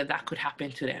worry that could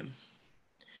happen to them?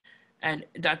 And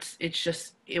it's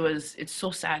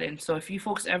so sad. And so if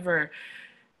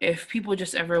people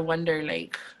just ever wonder,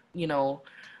 like, you know,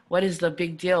 what is the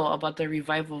big deal about the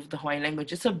revival of the Hawaiian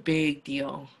language? It's a big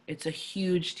deal. It's a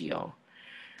huge deal.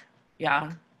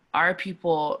 Yeah, our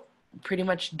people pretty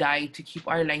much died to keep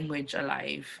our language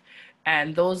alive.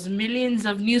 And those millions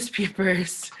of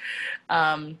newspapers,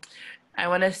 I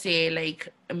want to say like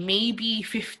maybe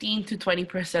 15 to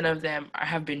 20% of them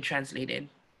have been translated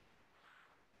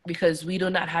because we do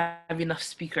not have enough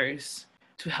speakers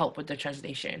to help with the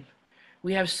translation.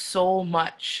 We have so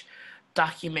much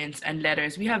documents and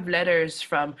letters. We have letters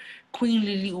from Queen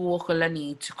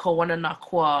Liliuokalani to Ola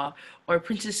Nā, or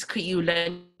Princess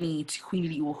Kaiulani to Queen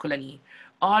Liliuokalani,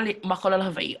 all in Makolala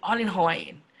Hawaii, all in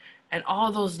Hawaiian. And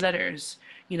all those letters,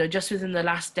 you know, just within the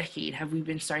last decade have we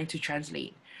been starting to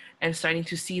translate and starting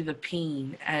to see the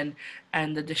pain and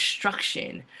the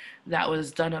destruction that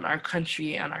was done on our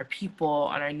country, on our people,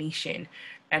 on our nation,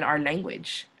 and our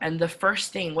language. And the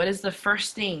first thing, what is the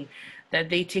first thing that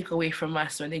they take away from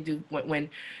us when they do, when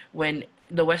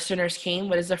the Westerners came?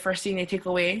 What is the first thing they take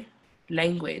away?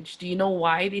 Language. Do you know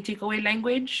why they take away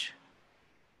language?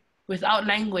 Without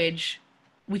language,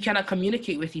 we cannot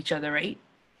communicate with each other, right?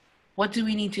 What do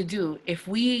we need to do? If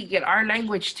we get our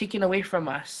language taken away from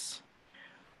us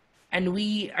and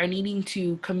we are needing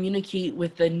to communicate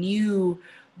with the new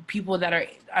people that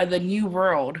are the new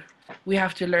world, we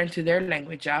have to learn to their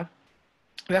language, yeah?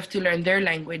 We have to learn their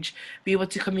language, be able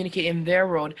to communicate in their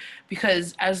world.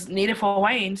 Because as Native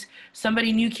Hawaiians,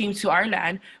 somebody new came to our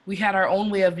land. We had our own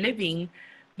way of living,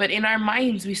 but in our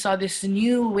minds, we saw this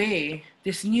new way,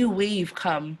 this new wave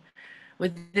come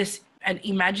with this. And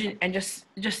imagine, and just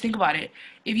think about it.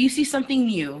 If you see something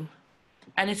new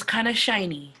and it's kind of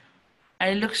shiny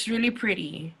and it looks really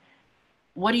pretty,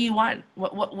 what do you want?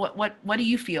 What do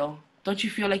you feel? Don't you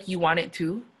feel like you want it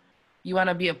too? You want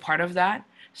to be a part of that?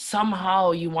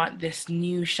 Somehow you want this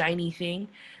new shiny thing.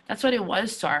 That's what it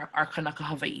was to our Kanaka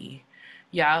Hawaii.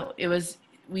 Yeah, it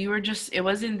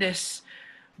wasn't this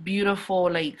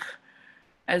beautiful, like,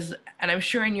 and I'm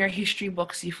sure in your history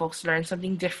books, you folks learned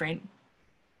something different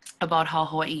about how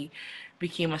Hawaii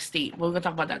became a state. We're gonna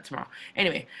talk about that tomorrow.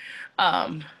 Anyway,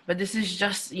 but this is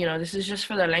just, you know, this is just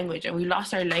for the language. And we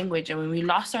lost our language. And when we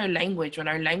lost our language, when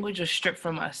our language was stripped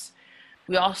from us,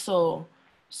 we also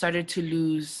started to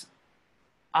lose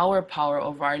our power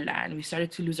over our land. We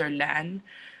started to lose our land.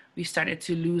 We started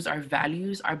to lose our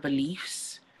values, our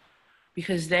beliefs.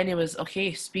 Because then it was,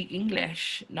 okay, speak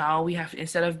English. Now we have,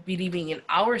 instead of believing in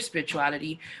our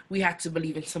spirituality, we had to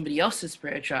believe in somebody else's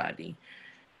spirituality.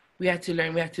 We had to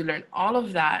learn all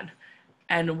of that.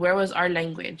 And where was our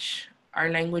language? Our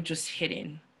language was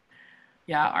hidden.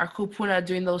 Yeah, our kupuna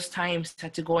during those times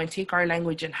had to go and take our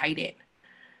language and hide it.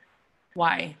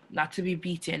 Why? Not to be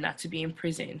beaten, not to be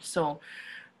imprisoned. So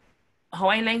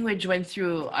Hawaiian language went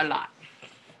through a lot.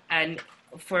 And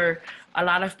for a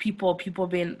lot of people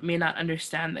may not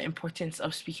understand the importance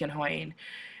of speaking Hawaiian.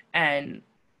 And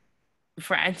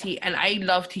for Auntie, and I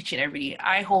love teaching everybody.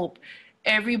 I hope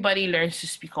everybody learns to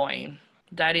speak Hawaiian.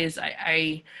 That is,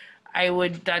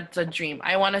 that's a dream.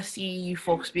 I want to see you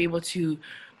folks be able to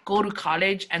go to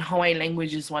college and Hawaiian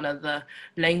language is one of the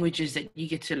languages that you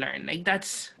get to learn. Like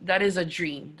that is a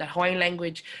dream. That Hawaiian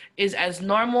language is as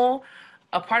normal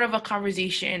a part of a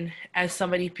conversation as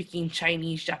somebody picking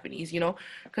Chinese, Japanese, you know?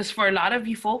 Because for a lot of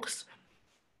you folks,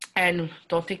 and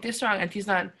don't take this wrong, Auntie's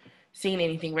not saying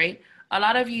anything, right? A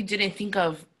lot of you didn't think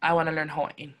of, I want to learn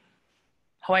Hawaiian.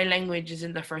 Hawaiian language is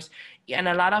in the first, and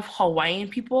a lot of Hawaiian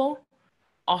people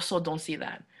also don't say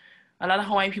that. A lot of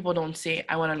Hawaiian people don't say,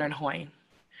 I want to learn Hawaiian.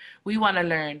 We want to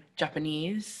learn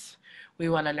Japanese. We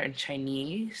want to learn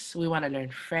Chinese. We want to learn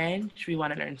French. We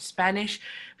want to learn Spanish,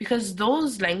 because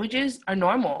those languages are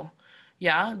normal.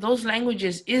 Yeah, those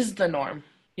languages is the norm.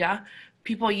 Yeah,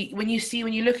 people, when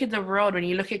you look at the world, when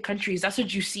you look at countries, that's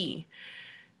what you see.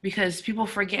 Because people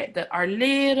forget that our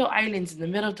little islands in the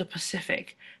middle of the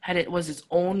Pacific was its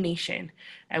own nation,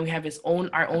 and we have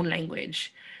our own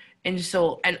language. And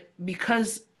so, and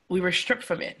because we were stripped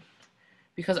from it,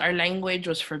 because our language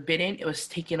was forbidden, it was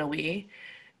taken away.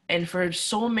 And for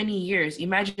so many years,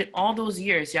 imagine all those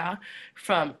years, yeah,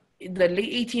 from the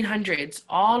late 1800s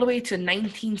all the way to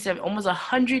 1970, almost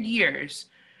 100 years,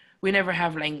 we never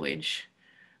have language.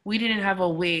 We didn't have a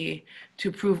way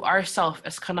to prove ourselves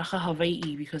as Kanaka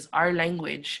Hawaii because our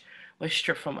language was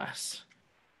stripped from us.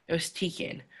 It was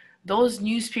taken. Those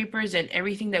newspapers and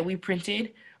everything that we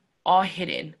printed, all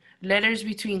hidden. Letters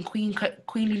between Queen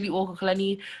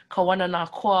Liliuokalani, Ola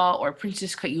Nā, or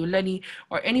Princess Kaiulani,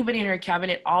 or anybody in her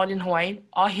cabinet, all in Hawaiian,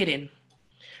 all hidden.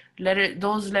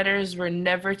 Those letters were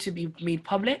never to be made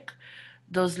public.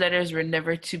 Those letters were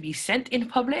never to be sent in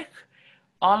public.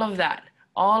 All of that,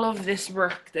 all of this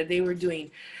work that they were doing,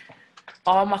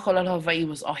 all Makolala Hawaii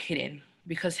was all hidden,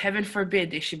 because heaven forbid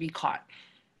they should be caught.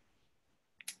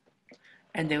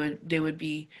 And they would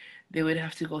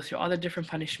have to go through all the different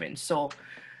punishments. So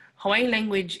Hawaiian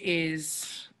language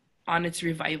is on its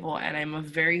revival, and I'm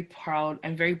very proud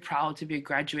to be a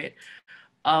graduate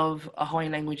of a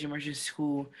Hawaiian language immersion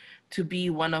school, to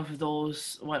be one of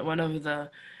the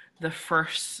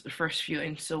first few.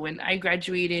 And so when I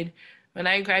graduated, When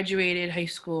I graduated high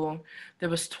school, there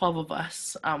was 12 of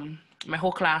us. My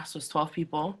whole class was 12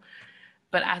 people.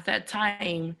 But at that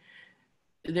time,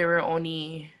 there were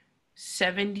only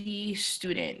 70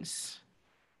 students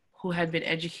who had been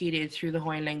educated through the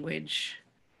Hawaiian language,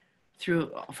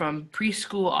 from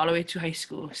preschool all the way to high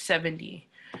school, 70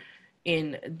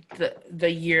 in the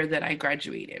year that I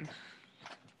graduated.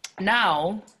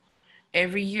 Now,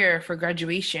 every year for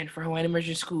graduation for Hawaiian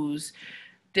immersion schools,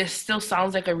 this still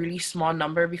sounds like a really small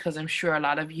number because I'm sure a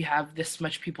lot of you have this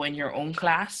much people in your own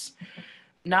class.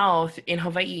 Now, in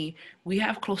Hawaii, we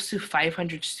have close to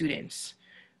 500 students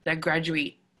that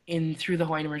graduate through the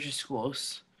Hawaiian immersion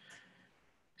schools.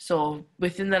 So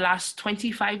within the last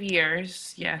 25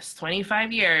 years, yes,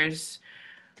 25 years,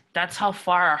 that's how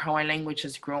far our Hawaiian language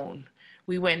has grown.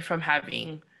 We went from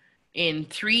having, in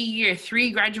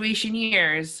 3 graduation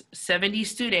years, 70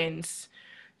 students,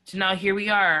 to now here we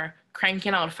are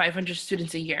cranking out 500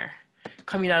 students a year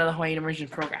coming out of the Hawaiian immersion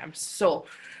programs. So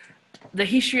the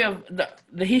history of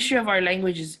the history of our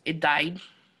language is it died,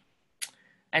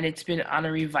 and it's been on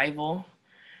a revival.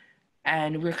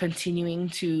 And we're continuing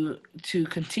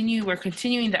we're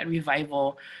continuing that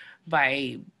revival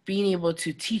by being able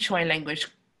to teach Hawaiian language,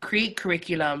 create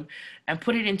curriculum, and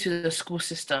put it into the school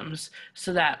systems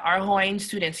so that our Hawaiian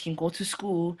students can go to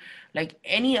school like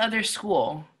any other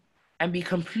school and be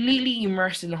completely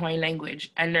immersed in the Hawaiian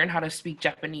language and learn how to speak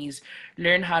Japanese,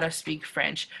 learn how to speak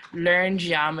French, learn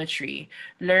geometry,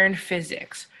 learn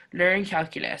physics, learn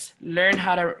calculus, learn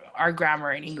our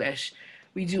grammar in English.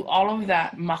 We do all of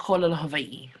that makololo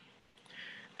Hawaii.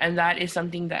 And that is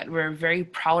something that we're very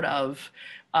proud of.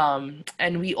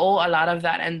 And we owe a lot of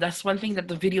that. And that's one thing that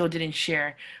the video didn't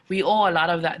share. We owe a lot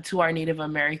of that to our Native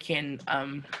American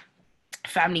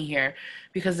family here,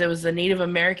 because there was the Native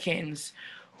Americans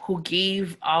who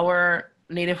gave our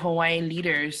Native Hawaiian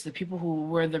leaders, the people who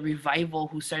were the revival,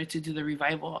 who started to do the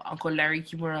revival, Uncle Larry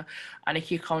Kimura,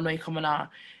 Aniki Kaunoi Kamana,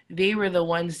 they were the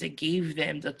ones that gave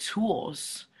them the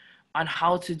tools on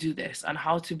how to do this, on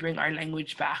how to bring our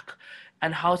language back,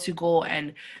 and how to go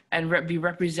and be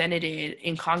represented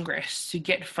in Congress to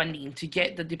get funding, to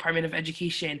get the Department of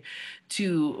Education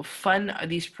to fund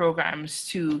these programs,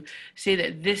 to say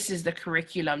that this is the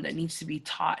curriculum that needs to be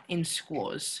taught in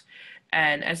schools.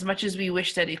 And as much as we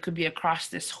wish that it could be across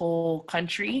this whole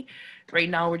country, right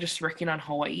now we're just working on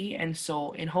Hawaii. And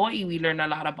so in Hawaii, we learn a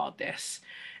lot about this.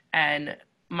 And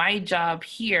my job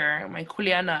here, my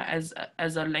kuleana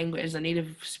as a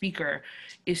native speaker,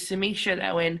 is to make sure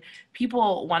that when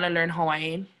people want to learn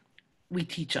Hawaiian, we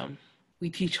teach them. We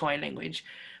teach Hawaiian language.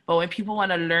 But when people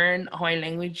want to learn Hawaiian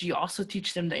language, you also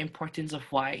teach them the importance of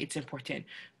why it's important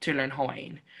to learn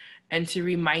Hawaiian, and to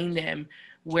remind them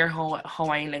where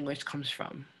Hawaiian language comes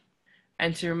from,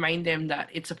 and to remind them that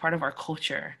it's a part of our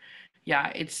culture.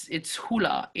 Yeah, it's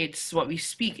hula, it's what we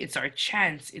speak, it's our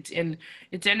chants, it's in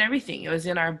everything. It was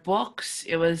in our books,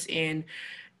 it was in,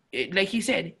 like he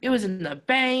said, it was in the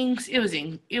banks, it was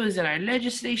in our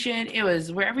legislation, it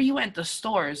was wherever you went, the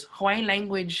stores. Hawaiian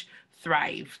language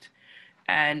thrived.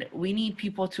 And we need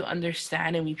people to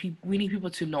understand, and we need people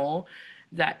to know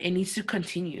that it needs to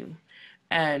continue.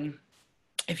 And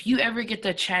if you ever get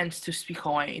the chance to speak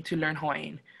Hawaiian, to learn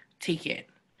Hawaiian, take it.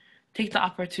 Take the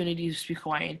opportunity to speak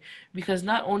Hawaiian, because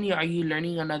not only are you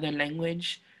learning another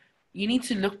language, you need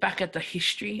to look back at the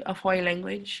history of Hawaiian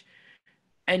language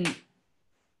and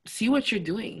see what you're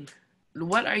doing.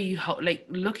 What are you like?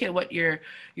 Look at what you're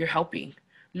helping.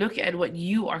 Look at what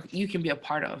you can be a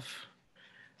part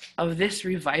of this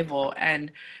revival.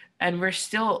 And we're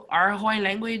still, our Hawaiian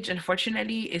language,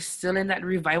 unfortunately, is still in that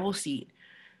revival seat.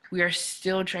 We are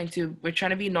still trying to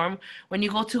be normal. When you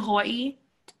go to Hawaii,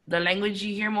 the language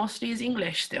you hear mostly is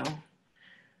English still.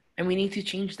 And we need to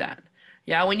change that.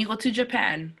 Yeah, when you go to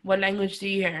Japan, what language do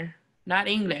you hear? Not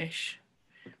English.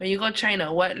 When you go to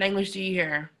China, what language do you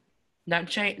hear?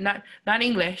 Not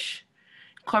English.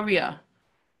 Korea,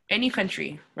 any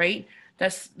country, right?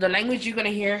 That's the language you're gonna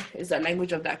hear, is the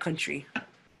language of that country.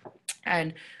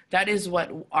 And that is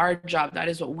what our job, that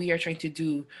is what we are trying to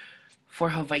do for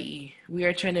Hawaii. We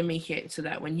are trying to make it so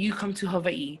that when you come to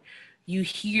Hawaii, you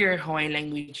hear Hawaiian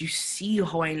language, you see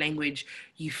Hawaiian language,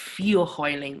 you feel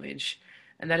Hawaiian language.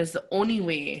 And that is the only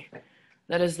way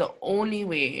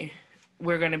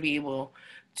we're going to be able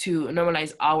to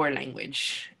normalize our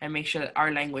language and make sure that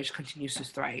our language continues to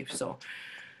thrive. So,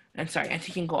 I'm sorry,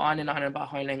 Auntie can go on and on about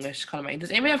Hawaiian language.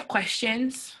 Does anybody have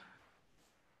questions?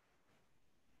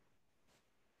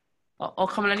 Oh,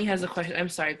 Kamalani has a question. I'm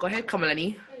sorry. Go ahead,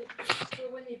 Kamalani. So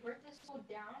when they burnt the school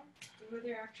down, were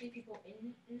there actually people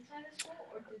inside the school,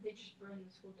 or did they just burn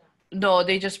the school down? No,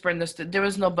 they just burned there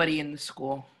was nobody in the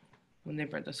school. when they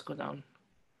burnt the school down.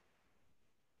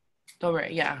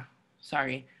 Yeah,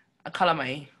 sorry.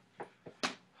 Kalamai.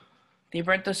 They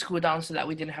burnt the school down so that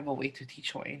we didn't have a way to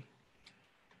teach Hawaiian.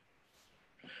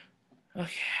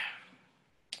 Okay.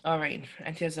 All right.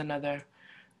 And here's another.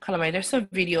 Kalamai, there's some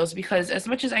videos because as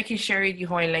much as I can share with you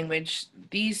Hawaiian language,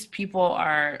 these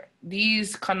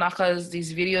Kanakas,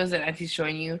 these videos that Auntie's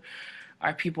showing you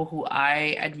are people who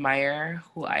I admire,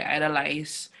 who I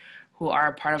idolize, who are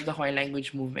a part of the Hawaiian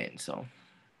language movement. So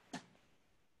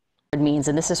it means,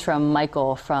 and this is from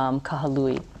Michael from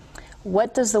Kahului.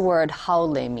 What does the word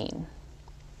haole mean?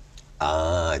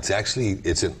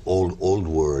 It's an old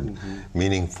word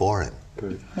meaning foreign.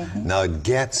 Now it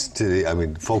gets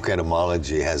to folk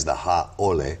etymology has the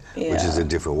ha'ole, which is a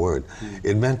different word.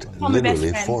 It meant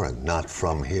literally foreign, not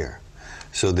from here.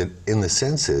 So that in the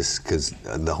census, because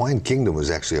the Hawaiian kingdom was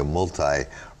actually a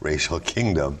multi-racial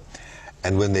kingdom,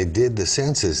 and when they did the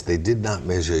census, they did not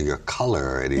measure your color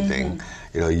or anything.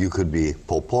 You could be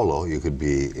popolo, you could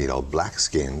be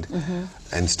black-skinned,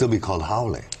 and still be called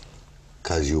haole,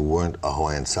 because you weren't a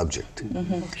Hawaiian subject.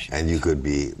 And you could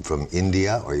be from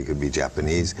India or you could be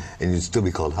Japanese, and you'd still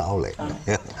be called haole.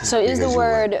 So is the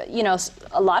word,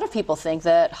 a lot of people think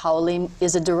that haole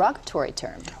is a derogatory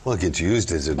term. Well, it gets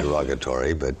used as a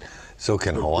derogatory, but so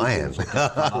can Hawaiian.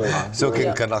 So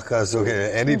can Kanaka, so can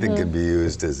anything can be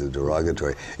used as a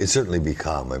derogatory. It's certainly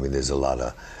become, there's a lot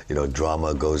of,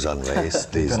 drama goes on race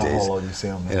these days.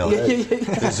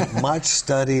 There's much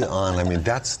study on,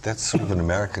 that's sort of an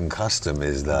American custom,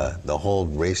 is the whole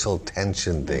racial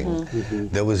tension thing.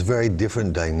 There was very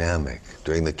different dynamic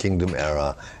during the kingdom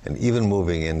era and even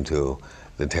moving into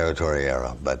the territory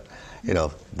era. But,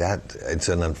 it's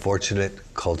an unfortunate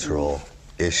cultural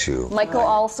issue. Michael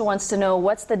also wants to know,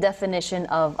 what's the definition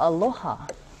of aloha?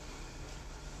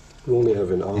 We only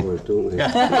have an hour, don't we?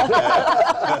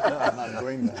 I'm not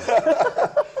doing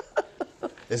that.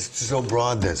 It's so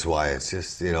broad, that's why. It's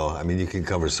just, you can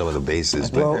cover some of the bases.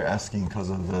 But they're asking because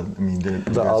of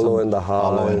the alo and the ha.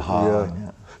 Alo and ha.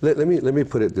 Yeah. Let me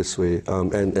put it this way,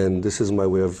 and this is my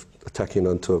way of attacking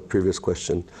onto a previous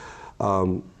question.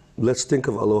 Let's think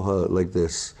of aloha like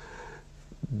this.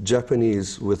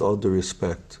 Japanese, with all due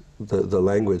respect, the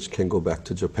language can go back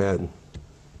to Japan.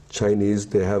 Chinese,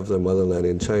 they have their motherland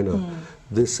in China.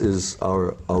 This is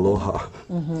our aloha.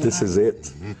 This is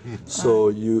it. So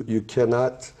you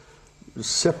cannot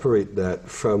separate that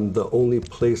from the only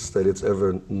place that it's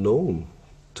ever known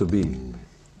to be.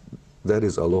 That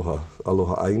is aloha.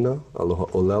 Aloha aina, aloha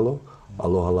olelo,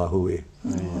 aloha lahui.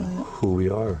 Who we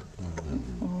are.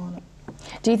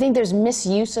 Do you think there's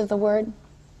misuse of the word?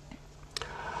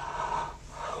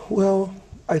 Well,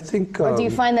 I think... or do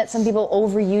you find that some people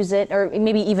overuse it, or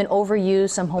maybe even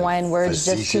overuse some Hawaiian words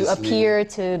just to appear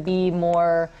to be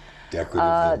more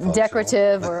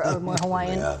decorative or more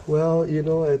Hawaiian? Yeah. Well,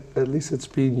 at least it's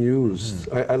being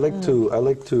used. I like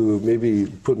to maybe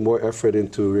put more effort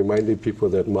into reminding people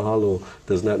that mahalo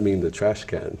does not mean the trash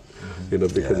can,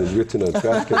 because it's written on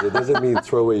trash can. It doesn't mean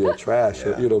throw away your trash,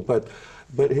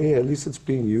 but hey, at least it's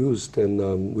being used,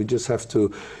 and we just have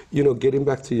to, getting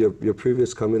back to your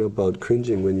previous comment about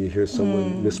cringing when you hear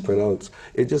someone mispronounce,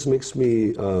 it just makes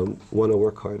me want to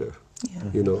work harder,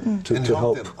 to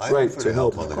help, to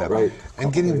help, right.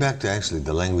 And getting back to actually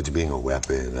the language being a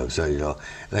weapon, so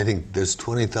and I think there's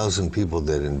 20,000 people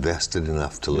that invested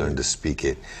enough to learn to speak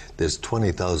it. There's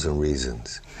 20,000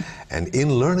 reasons, and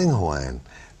in learning Hawaiian,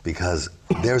 because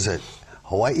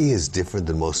Hawaii is different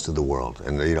than most of the world,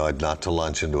 and not to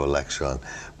launch into a lecture on,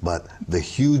 but the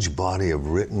huge body of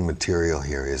written material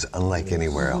here is unlike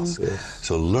anywhere else.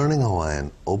 So learning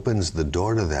Hawaiian opens the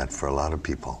door to that for a lot of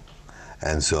people.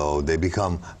 And so they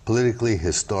become politically,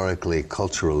 historically,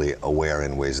 culturally aware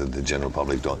in ways that the general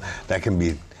public don't. That can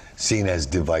be seen as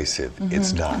divisive.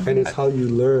 It's not. And it's how you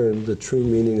learn the true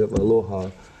meaning of aloha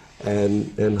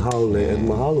and haole and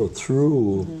mahalo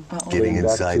through getting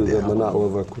inside back to there. The mana'o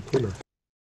of our kupuna.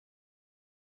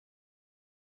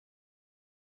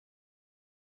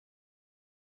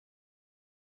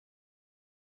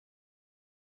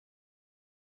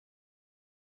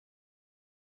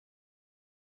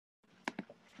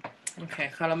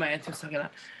 Okay,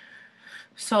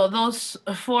 so those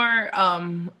four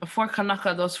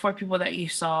Kanaka, those four people that you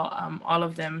saw, all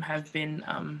of them have been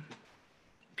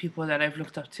people that I've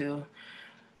looked up to.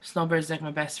 Snowbird's like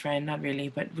my best friend, not really,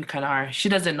 but we kind of are. She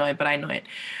doesn't know it, but I know it.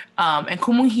 And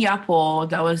Kumuhiapo,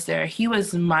 that was there. He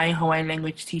was my Hawaiian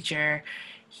language teacher.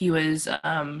 He was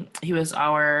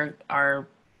our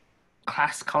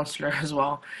class counselor as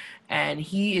well. And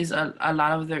he is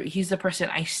he's the person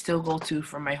I still go to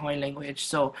for my Hawaiian language.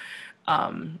 So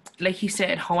like he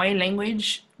said, Hawaiian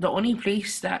language the only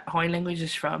place that Hawaiian language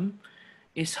is from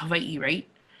is Hawaii, right?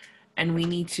 And we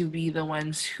need to be the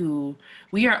ones who,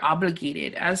 we are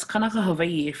obligated as Kanaka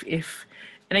Hawaii, if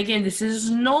and again, this is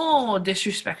no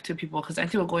disrespect to people, because I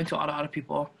think we're going to a lot of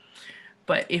people,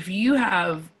 but if you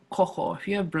have koko, if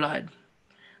you have blood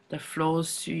that flows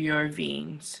through your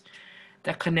veins,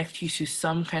 that connect you to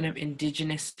some kind of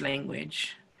indigenous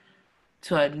language,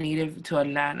 to a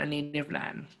native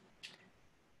land,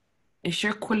 it's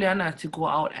your kuleana to go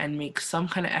out and make some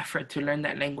kind of effort to learn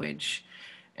that language.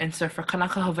 And so for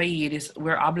Kanaka Hawaii,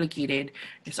 we're obligated.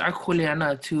 It's our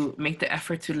kuleana to make the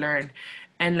effort to learn.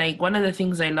 And like one of the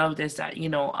things I loved is that, you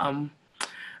know,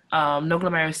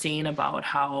 Noglamai was saying about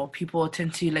how people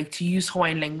tend to like to use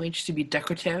Hawaiian language to be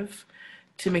decorative,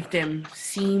 to make them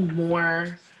seem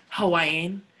more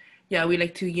Hawaiian. Yeah, we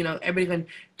like to, you know, everybody going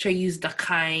to try to use the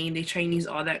kind, they try and use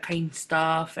all that kind of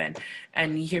stuff.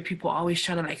 And you hear people always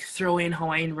trying to like throw in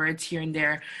Hawaiian words here and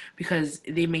there because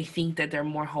they may think that they're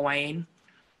more Hawaiian.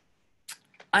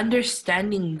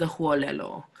 Understanding the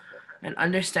huolelo and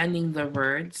understanding the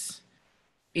words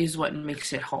is what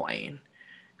makes it Hawaiian.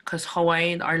 Because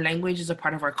Hawaiian, our language is a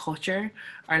part of our culture,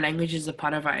 our language is a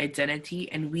part of our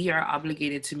identity, and we are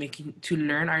obligated to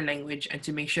learn our language and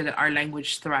to make sure that our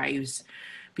language thrives,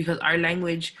 because our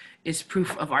language is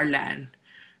proof of our land.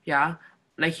 Yeah,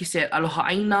 like you said, aloha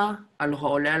aina,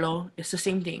 aloha olelo, it's the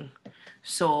same thing.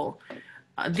 So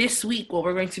this week, what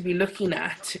we're going to be looking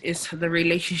at is the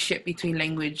relationship between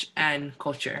language and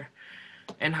culture,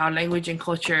 and how language and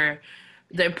culture,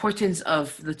 the importance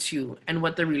of the two and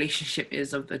what the relationship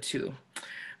is of the two.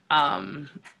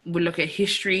 We'll look at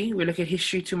history. We'll look at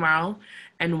history tomorrow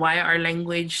and why our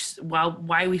language,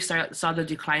 why we saw the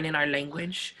decline in our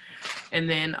language. And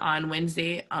then on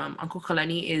Wednesday, Uncle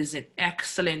Kalani is an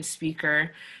excellent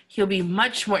speaker. He'll be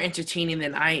much more entertaining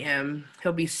than I am.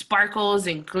 He'll be sparkles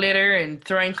and glitter and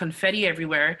throwing confetti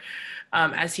everywhere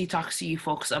as he talks to you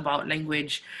folks about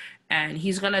language. And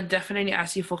he's going to definitely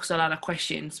ask you folks a lot of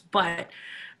questions, but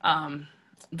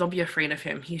don't be afraid of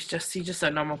him. He's just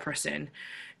a normal person.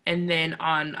 And then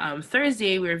on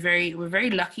Thursday, we're very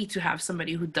lucky to have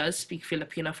somebody who does speak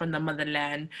Filipino from the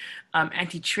motherland,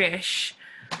 Auntie Trish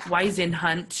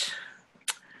Hunt.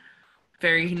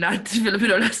 Very not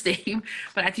Filipino last name,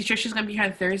 but Auntie Trish is going to be here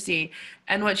on Thursday.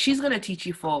 And what she's going to teach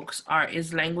you folks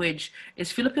is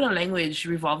Filipino language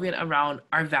revolving around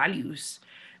our values,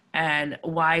 and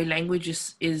why language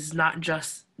is not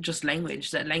just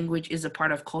language, that language is a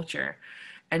part of culture,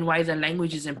 and why the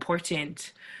language is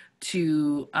important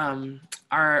to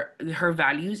her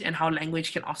values, and how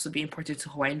language can also be important to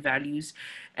Hawaiian values,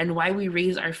 and why we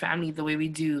raise our family the way we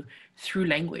do through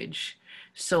language.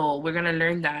 So we're going to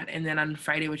learn that, and then on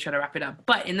Friday we try to wrap it up.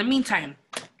 But in the meantime,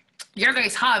 your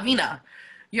guys' ha'avina,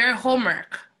 your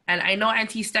homework, and I know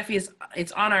Auntie Steffi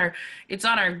it's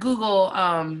on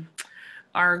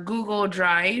our Google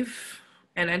Drive,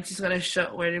 and Auntie's going to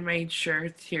show, where did my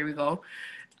shirt? Here we go.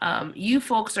 You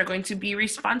folks are going to be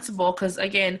responsible, because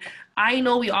again, I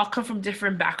know we all come from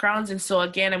different backgrounds, and so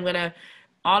again, I'm going to,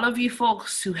 all of you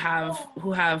folks who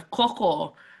have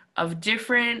koko of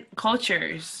different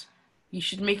cultures, you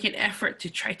should make an effort to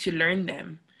try to learn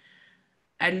them.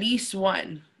 At least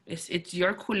one. It's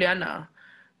your kuleana.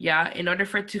 Yeah, in order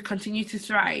for it to continue to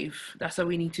thrive, that's what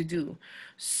we need to do.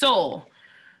 So,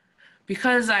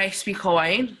 because I speak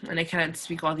Hawaiian and I cannot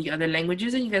speak all the other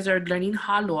languages, and you guys are learning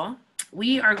Hāloa,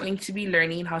 we are going to be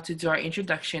learning how to do our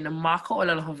introduction to Maka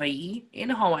Olelo Hawaii in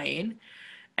Hawaiian.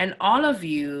 And all of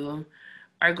you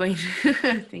are going to,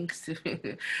 thanks to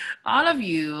all of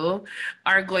you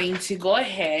are going to go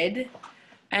ahead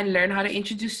and learn how to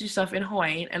introduce yourself in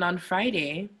Hawaiian. And on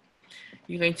Friday,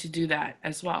 you're going to do that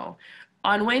as well.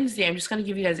 On Wednesday, I'm just going to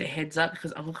give you guys a heads up,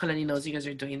 because Uncle Kalani knows you guys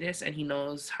are doing this, and he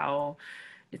knows how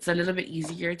it's a little bit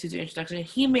easier to do introduction.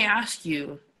 He may ask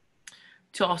you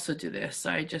to also do this. So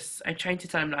I'm trying to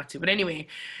tell him not to. But anyway,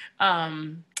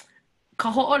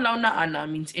 kaho'o launa ana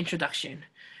means introduction.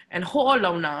 And ho'o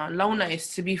launa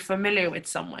is to be familiar with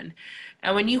someone.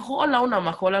 And when you ho'o launa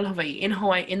makola Hawaii, in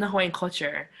the Hawaiian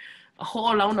culture, a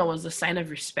ho'o launa was a sign of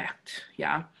respect.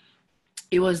 Yeah.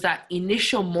 It was that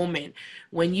initial moment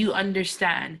when you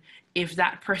understand if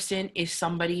that person is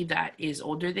somebody that is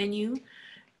older than you,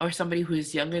 or somebody who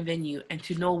is younger than you, and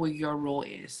to know where your role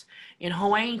is. In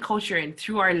Hawaiian culture and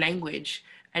through our language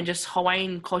and just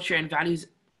Hawaiian culture and values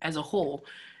as a whole,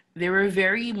 they were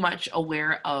very much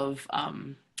aware of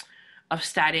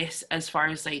status as far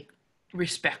as like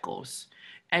respect goes,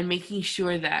 and making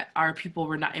sure that our people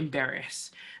were not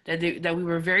embarrassed, that we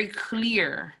were very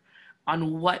clear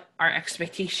on what our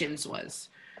expectations was.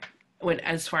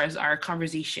 as far as our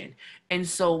conversation. And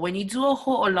so when you do a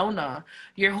ho'olauna,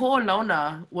 your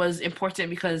ho'olauna was important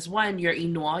because one, your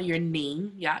inoa, your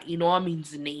name, yeah, inoa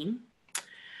means name.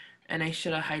 And I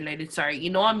should have highlighted, sorry,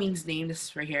 inoa means name, this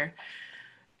is right here.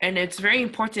 And it's very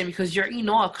important because your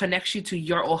inoa connects you to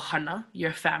your ohana,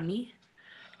 your family.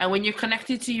 And when you're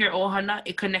connected to your ohana,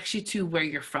 it connects you to where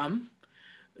you're from.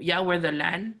 Yeah, where the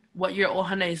land, what your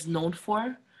ohana is known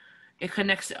for. It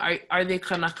connects, are they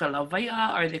kanaka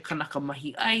lawai'a? Are they kanaka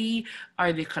mahi'ai?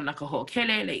 Are they kanaka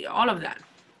ho'okele? Like, all of that.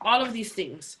 All of these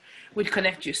things would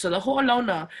connect you. So the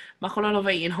ho'olauna,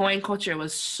 makololowai in Hawaiian culture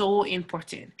was so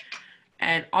important.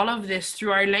 And all of this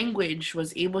through our language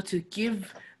was able to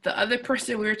give the other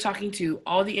person we were talking to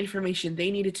all the information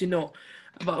they needed to know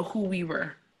about who we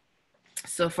were.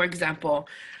 So for example,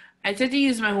 I tend to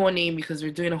use my whole name because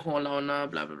we're doing a ho'olauna,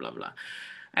 blah, blah, blah, blah.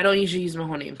 I don't usually use my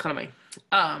whole name, kalamai.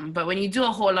 But when you do a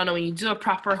ho'olauna, when you do a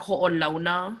proper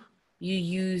ho'olauna, you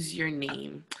use your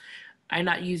name. I'm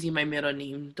not using my middle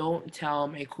name. Don't tell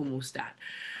my kumus that.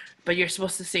 But you're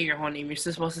supposed to say your whole name. You're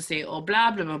supposed to say, oh,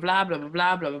 blah, blah, blah, blah, blah, blah,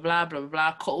 blah, blah, blah, blah,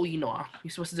 blah, ko'uinoa.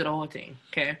 You're supposed to do the whole thing,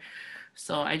 okay?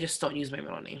 So I just don't use my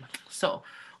middle name. So,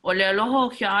 o le aloha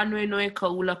kia anue noe ka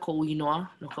ula ko'uinoa,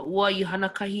 no ka ua I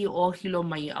hanakahi o hilo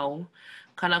mai au,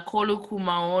 kana kolu ku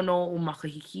maono o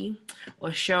makahiki, o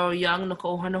Cheryl Young no ka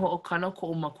ohana ho'okana ko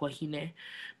o makuahine,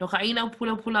 no ka ina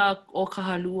pula pula o ka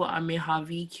halua a me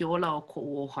hawi ki ola o ko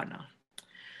ohana.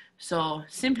 So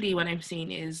simply what I'm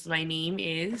saying is my name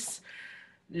is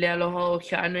Le aloha o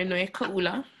kia anue noe ka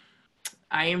ula.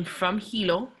 I am from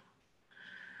Hilo.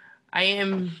 I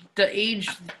am the age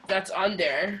that's on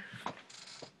there.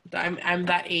 I'm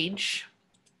that age.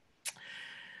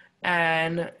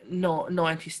 And no,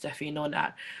 Auntie Steffi, no,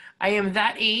 not. I am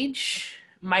that age.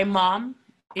 My mom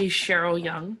is Cheryl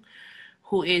Young,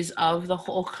 who is of the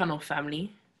Ho'okano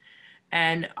family.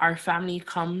 And our family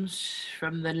comes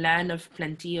from the land of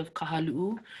plenty of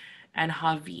Kahalu'u and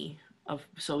Hawi.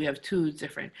 So we have two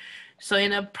different. So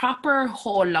in a proper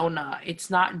ho'olauna, it's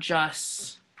not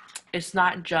just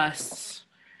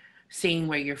saying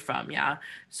where you're from, yeah?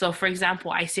 So for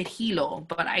example, I said Hilo,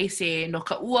 but I say no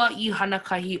ka ua I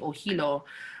hanakahi o Hilo.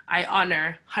 I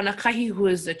honor Hanakahi, who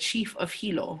is the chief of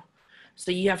Hilo.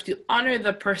 So you have to honor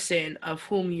the person of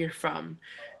whom you're from,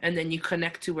 and then you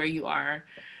connect to where you are.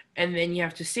 And then you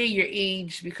have to say your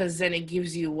age, because then it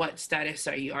gives you what status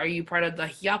are you. Are you part of the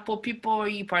Hiapo people, or are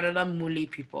you part of the Muli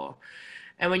people?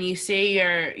 And when you say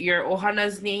your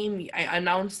ohana's name, I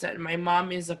announce that my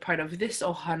mom is a part of this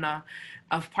ohana,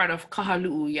 of part of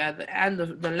Kahalu'u, yeah,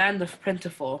 the land of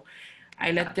plentiful.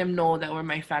 I let them know that where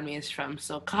my family is from.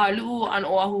 So Kahalu'u on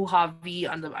Oahu Hawi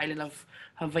on the island of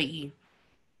Hawaii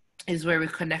is where we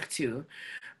connect to.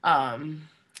 Yeah,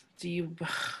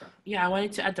 I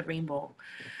wanted to add the rainbow.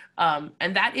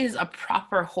 And that is a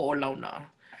proper ho'olauna.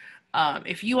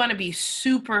 If you want to be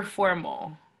super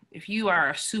formal, if you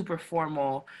are a super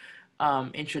formal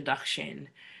introduction,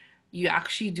 you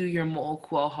actually do your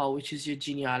mo'okuauhau, which is your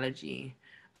genealogy.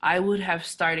 I would have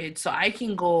started, so I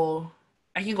can go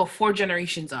 4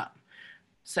 generations up.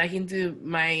 So I can do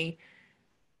my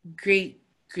great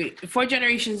 4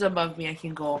 generations above me, I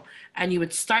can go. And you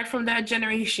would start from that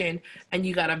generation, and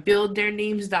you got to build their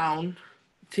names down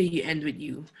till you end with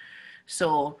you.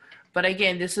 So, but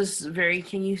again, this is very,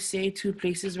 can you say 2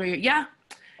 places where you're, yeah.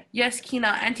 Yes,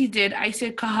 Kina, Auntie did. I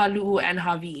said Kahalu'u and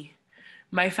Hawi.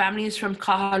 My family is from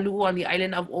Kahalu'u on the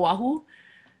island of Oahu.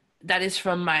 That is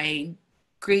from my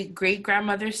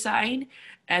great-great-grandmother's side.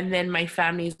 And then my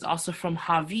family is also from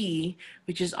Hawi,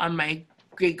 which is on my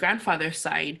great-grandfather's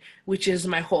side, which is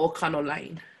my Ho'okano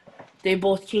line. They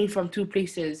both came from 2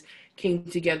 places, came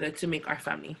together to make our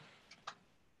family.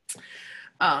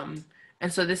 And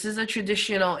so this is a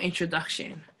traditional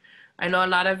introduction. I know a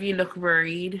lot of you look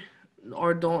worried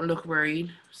or don't look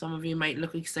worried. Some of you might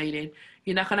look excited.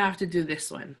 You're not going to have to do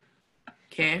this one,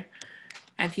 okay?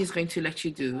 And he's going to let you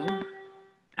do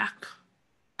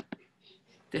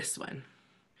this one.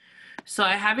 So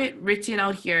I have it written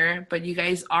out here, but you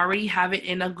guys already have it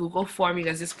in a Google form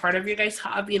because it's part of your guys'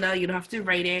 hobby now. You don't have to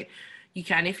write it. You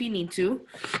can if you need to.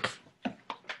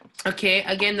 Okay,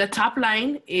 again, the top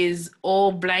line is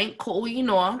O blank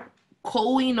ko'uinoa.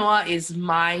 Ko'uinoa is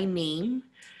my name.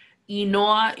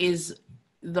 Inoa is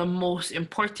the most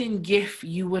important gift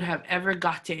you would have ever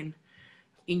gotten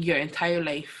in your entire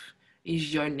life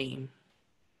is your name.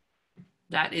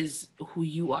 That is who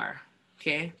you are,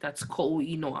 okay? That's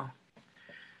ko'uinoa.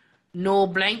 No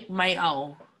blank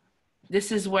mai'au.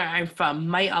 This is where I'm from.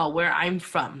 Mai'au, where I'm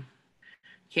from.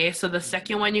 Okay, so the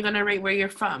second one you're gonna write where you're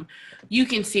from. You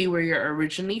can say where you're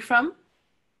originally from.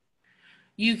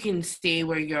 You can say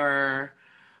where you're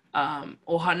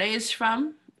Ohana is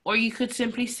from, or you could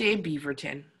simply say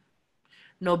Beaverton.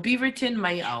 No Beaverton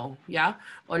mai au, yeah?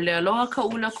 O le aloha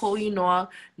kaula ko inoa,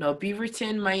 no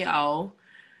Beaverton mai au.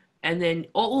 And then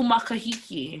o'u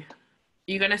makahiki.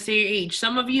 You're gonna say your age.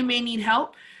 Some of you may need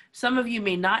help, some of you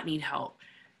may not need help.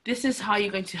 This is how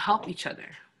you're going to help each other.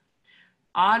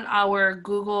 On our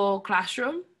Google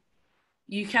Classroom,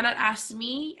 you cannot ask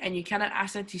me and you cannot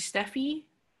ask Auntie Steffi,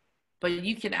 but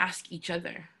you can ask each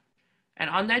other. And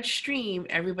on that stream,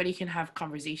 everybody can have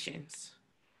conversations.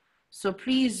 So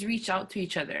please reach out to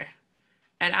each other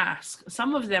and ask.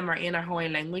 Some of them are in our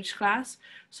Hawaiian language class,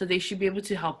 so they should be able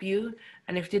to help you.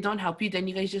 And if they don't help you, then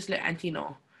you guys just let Auntie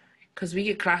know, because we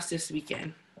get class this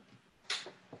weekend.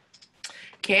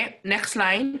 Okay, next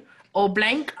line. O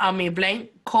blank, ame blank,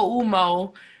 ko'u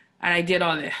mau, and I did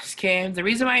all this, okay? The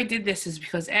reason why I did this is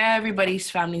because everybody's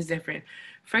family is different.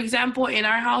 For example, in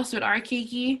our house with our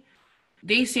keiki,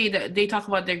 they say that they talk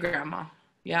about their grandma,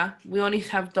 yeah? We only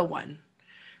have the one.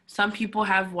 Some people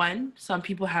have one, some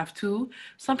people have two,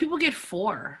 some people get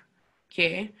four,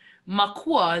 okay?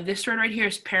 Makua, this word right here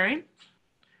is parent.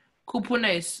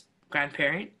 Kupuna is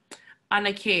grandparent.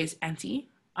 Anake is auntie.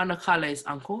 Anakala is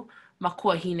uncle.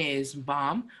 Makua hine is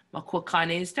mom. Makua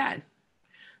kane is dad.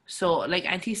 So like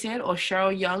Auntie said, or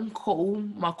Cheryl Young,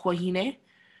 ko'u makua hine.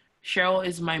 Cheryl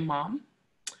is my mom.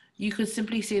 You could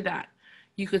simply say that.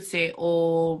 You could say,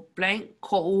 o blank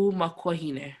ko'u makua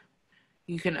hine.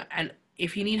 You can, and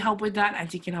if you need help with that,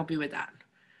 Auntie can help you with that.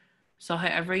 So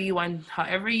however you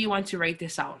want to write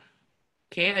this out.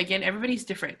 Okay, again, everybody's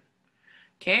different.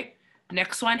 Okay,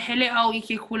 next one, hele au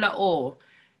ike kula o.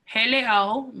 Hele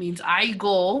au means I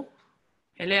go.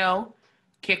 Hele au,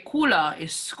 ke kula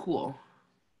is school.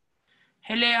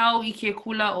 Hele au ike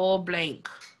kula o blank.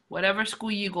 Whatever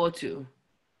school you go to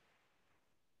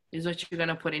is what you're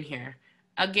gonna put in here.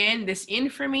 Again, this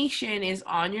information is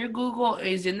on your Google,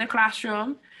 is in the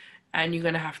classroom, and you're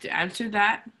gonna have to answer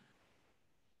that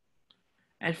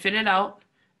and fill it out,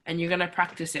 and you're gonna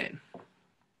practice it.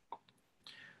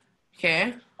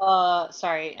 Okay.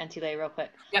 Sorry, Auntie Lei, real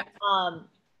quick. Yep.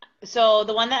 So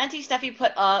the one that Auntie Steffi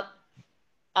put up,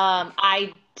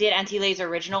 I did Auntie Lei's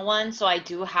original one, so I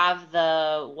do have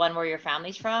the one where your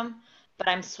family's from, but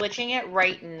I'm switching it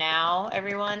right now,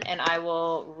 everyone, and I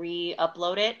will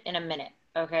re-upload it in a minute.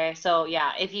 Okay, so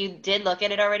yeah, if you did look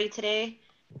at it already today,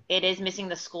 it is missing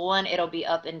the school one. It'll be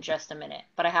up in just a minute,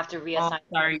 but I have to reassign.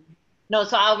 Oh, sorry. No,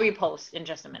 so I'll repost in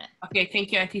just a minute. Okay,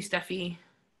 thank you, Auntie Steffi.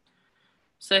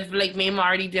 So if like Mama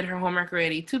already did her homework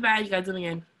already, too bad, you gotta do it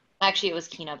again. Actually, it was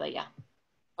Kina, but yeah.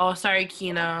 Oh, sorry,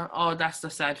 Kina. Oh, that's the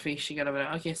sad face she got over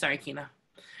there. Okay, sorry, Kina.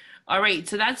 All right,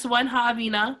 so that's one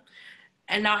ha'awina.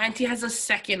 And now Auntie has a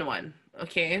second one,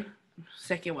 okay?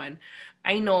 Second one.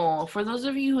 I know, for those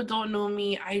of you who don't know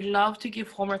me, I love to give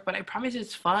homework, but I promise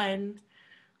it's fun.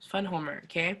 It's fun homework,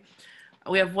 okay?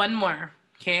 We have one more,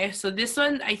 okay? So this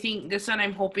one, I think, this one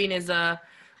I'm hoping is a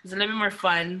little bit more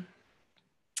fun.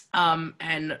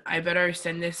 And I better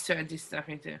send this to Auntie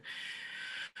Stephanie too.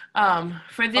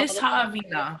 For this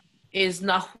ha'awina is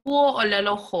na huo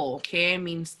olelo ho, okay?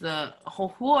 Means the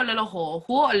huo olelo ho.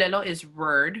 Huo olelo is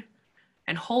word,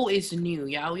 and ho is new,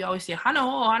 yeah? We always say hana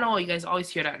ho, you guys always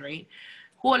hear that, right?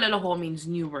 Huo olelo ho means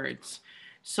new words.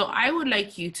 So I would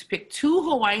like you to pick 2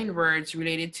 Hawaiian words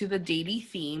related to the daily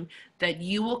theme that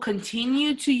you will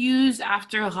continue to use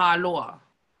after Hāloa,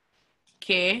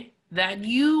 okay? That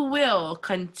you will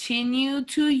continue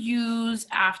to use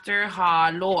after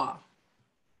Hāloa.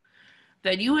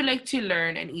 That you would like to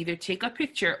learn and either take a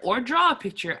picture or draw a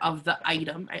picture of the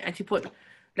item. I had to put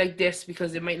like this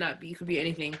because it might not be, it could be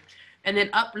anything. And then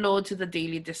upload to the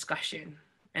daily discussion.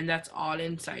 And that's all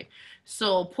inside.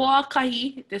 So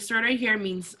Pōʻakahi, this word right here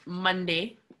means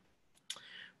Monday.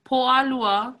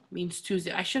 Pōʻalua means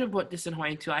Tuesday. I should have put this in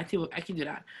Hawaiian too. I can do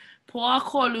that.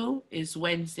 Pōʻakolu is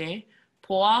Wednesday.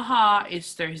 Pōʻaha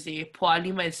is Thursday.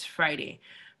 Pōʻalima is Friday.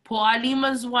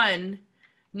 Pōʻalima's one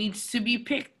needs to be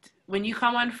picked when you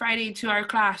come on Friday to our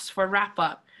class for wrap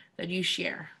up that you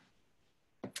share.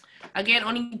 Again,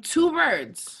 only 2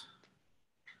 words.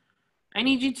 I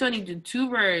need you to only do 2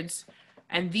 words,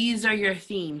 and these are your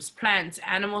themes: plants,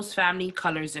 animals, family,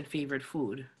 colors, and favorite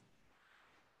food.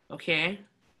 Okay,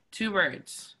 2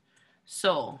 words.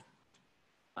 So,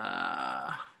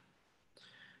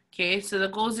 okay, so the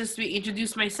goal is this week: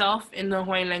 introduce myself in the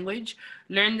Hawaiian language,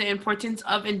 learn the importance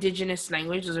of indigenous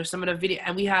language. Those are some of the videos,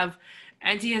 and we have,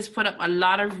 Auntie has put up a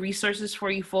lot of resources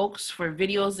for you folks, for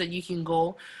videos that you can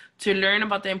go to learn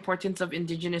about the importance of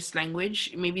indigenous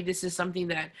language. Maybe this is something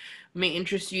that may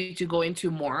interest you to go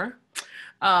into more.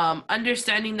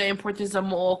 Understanding the importance of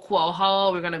mo'o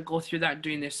kuauhao, we're gonna go through that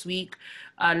during this week.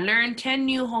 Learn 10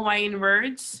 new Hawaiian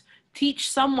words. Teach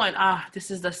someone,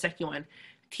 this is the second one.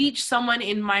 Teach someone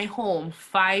in my home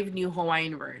 5 new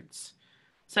Hawaiian words.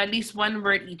 So at least 1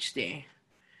 word each day.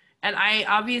 And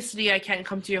obviously I can't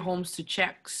come to your homes to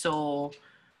check, so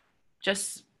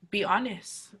just be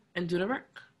honest and do the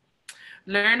work.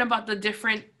 Learn about the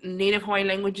different Native Hawaiian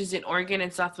languages in Oregon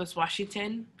and Southwest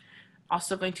Washington.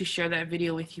 Also going to share that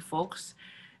video with you folks.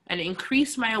 And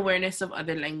increase my awareness of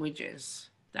other languages.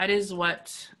 That is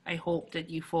what I hope that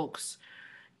you folks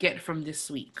get from this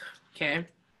week, okay?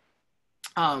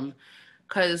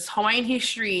 Because Hawaiian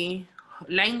history,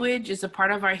 language is a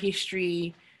part of our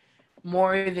history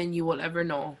more than you will ever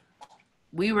know.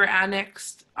 We were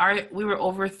annexed, our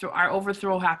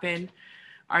overthrow happened.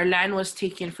 Our land was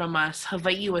taken from us.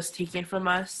 Hawaii was taken from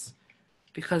us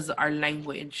because our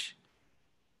language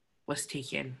was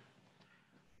taken.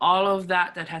 All of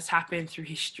that has happened through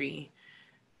history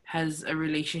has a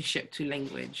relationship to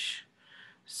language.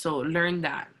 So learn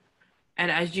that. And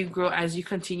as you grow, as you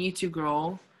continue to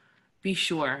grow, be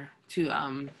sure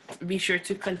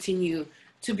to continue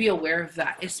to be aware of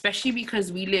that, especially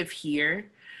because we live here.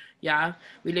 Yeah,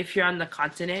 we live here on the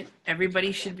continent.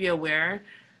 Everybody should be aware.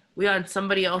 We're on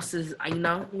somebody else's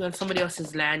aina, we're on somebody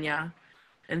else's land, yeah.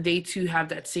 And they too have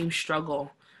that same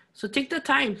struggle. So take the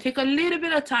time, take a little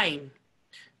bit of time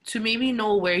to maybe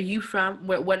know where you from,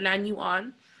 what land you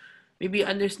on, maybe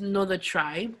know the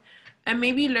tribe, and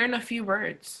maybe learn a few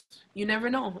words. You never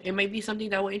know. It might be something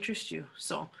that will interest you.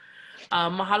 So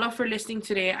mahalo for listening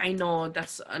today. I know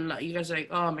that's a lot. You guys are like,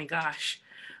 oh my gosh.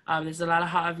 There's a lot of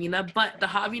ha'awina, but the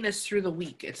ha'awina is through the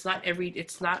week. It's not every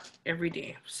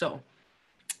day. So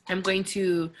I'm going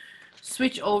to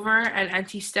switch over, and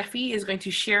Auntie Steffi is going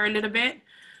to share a little bit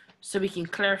so we can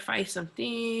clarify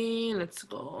something. Let's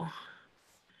go.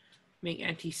 Make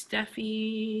Auntie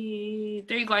Steffi.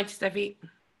 There you go, Auntie Steffi.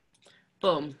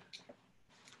 Boom.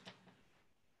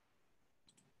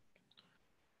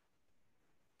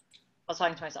 I was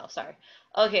talking to myself, sorry.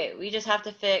 Okay, we just have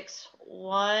to fix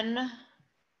one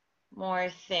more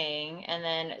thing. And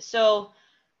then, so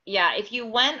yeah, if you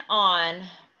went on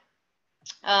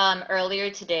earlier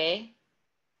today,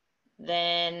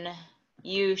 then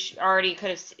you already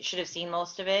should have seen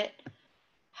most of it.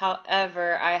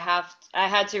 However, I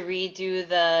had to redo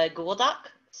the Google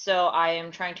Doc, so I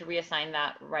am trying to reassign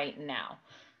that right now.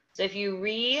 So if you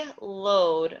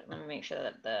reload, let me make sure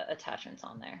that the attachment's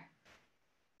on there.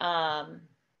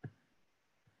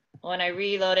 When I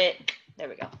reload it, there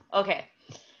we go. Okay.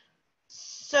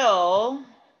 So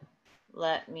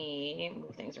let me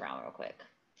move things around real quick.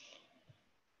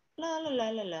 La la la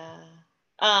la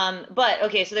la. But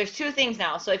okay, so there's 2 things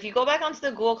now. So if you go back onto the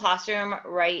Google Classroom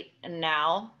right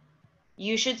now,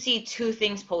 you should see 2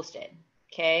 things posted.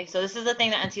 Okay, so this is the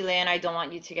thing that Auntie Leia and I don't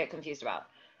want you to get confused about.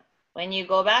 When you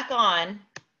go back on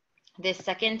this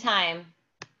second time,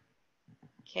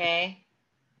 okay,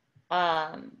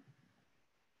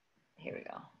 here we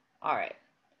go. All right.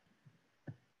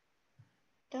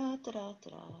 Da, da, da, da,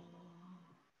 da.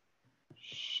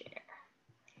 Share.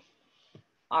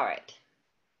 All right.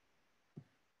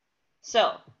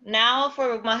 So now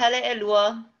for Māhele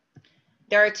ʻElua,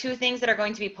 there are 2 things that are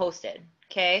going to be posted,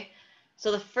 okay? So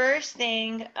the first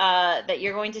thing that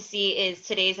you're going to see is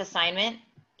today's assignment,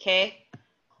 okay?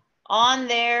 On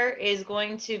there is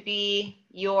going to be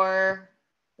your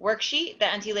worksheet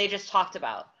that Auntie Lei just talked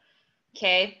about,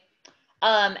 okay?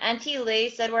 Auntie Lei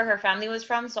said where her family was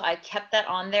from, so I kept that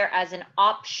on there as an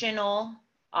optional.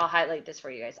 I'll highlight this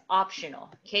for you guys, optional,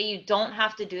 okay? You don't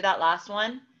have to do that last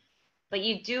one, but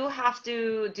you do have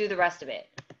to do the rest of it.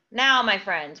 Now, my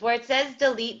friends, where it says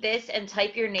delete this and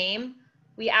type your name,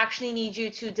 we actually need you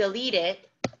to delete it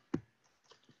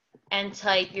and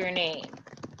type your name,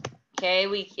 okay?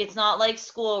 It's not like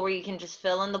school where you can just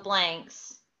fill in the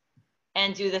blanks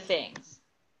and do the things.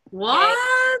 What?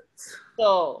 Okay?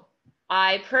 So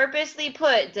I purposely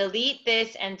put delete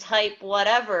this and type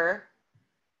whatever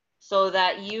so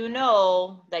that you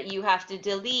know that you have to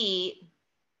delete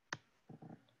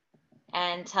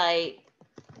and type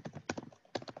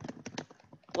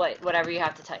whatever you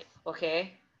have to type,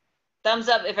 okay? Thumbs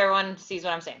up if everyone sees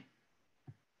what I'm saying.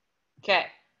 Okay,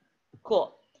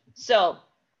 cool. So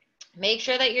make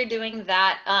sure that you're doing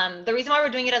that. The reason why we're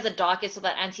doing it as a doc is so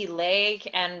that Auntie Lei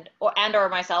or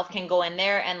myself can go in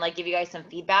there and like give you guys some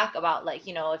feedback about like,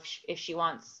 you know, if she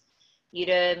wants you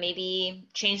to maybe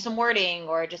change some wording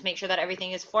or just make sure that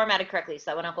everything is formatted correctly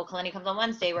so that when Uncle Kalani comes on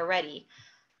Wednesday, we're ready.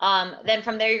 Then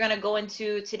from there, you're going to go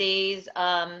into today's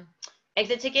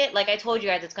exit ticket. Like I told you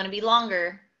guys, it's going to be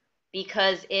longer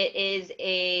because it is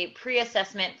a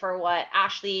pre-assessment for what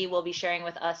Ashley will be sharing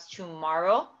with us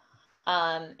tomorrow.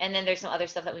 And then there's some other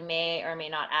stuff that we may or may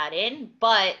not add in,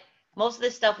 but most of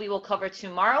this stuff we will cover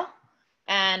tomorrow.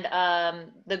 And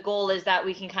the goal is that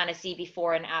we can kind of see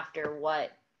before and after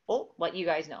what you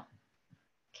guys know.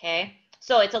 Okay,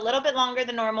 so it's a little bit longer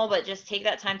than normal, but just take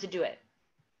that time to do it.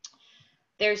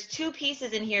 There's 2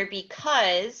 pieces in here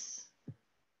because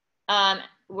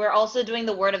we're also doing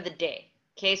the word of the day.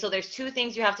 Okay, so there's 2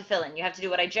 things you have to fill in. You have to do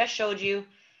what I just showed you,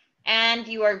 and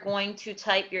you are going to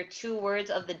type your 2 words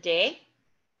of the day.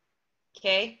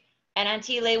 Okay, and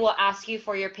Auntie Lei will ask you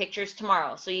for your pictures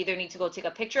tomorrow. So you either need to go take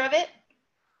a picture of it,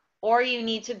 or you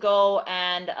need to go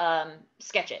and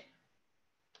sketch it.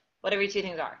 Whatever your 2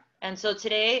 things are. And so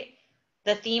today,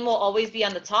 the theme will always be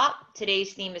on the top.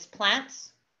 Today's theme is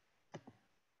plants.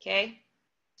 Okay,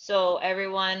 so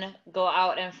everyone go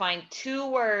out and find 2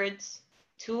 words,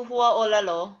 2 hua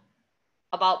olalo,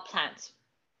 about plants,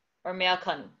 or mea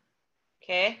kanu.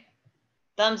 Okay,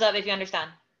 thumbs up if you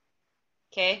understand.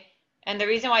 Okay, and the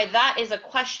reason why that is a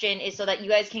question is so that you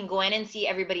guys can go in and see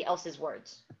everybody else's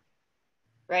words,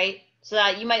 right? So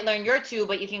that you might learn your 2,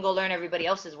 but you can go learn everybody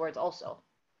else's words also.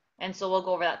 And so we'll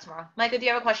go over that tomorrow. Micah, do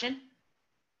you have a question?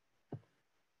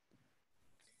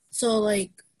 So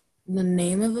like the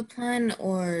name of a plant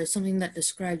or something that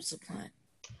describes the plant?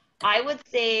 I would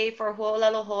say for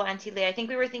Ho'olaloho Auntie Lei, I think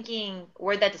we were thinking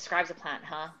word that describes a plant,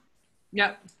 huh?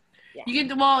 Yep. Yeah. You can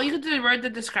do the word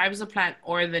that describes the plant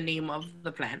or the name of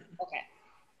the plant. Okay.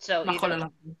 So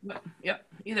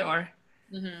either or.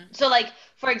 Mm-hmm. So like,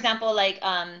 for example, like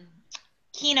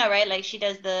Kina, right? Like she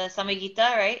does the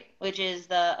samigita, right? Which is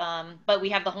the but we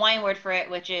have the Hawaiian word for it,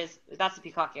 which is that's the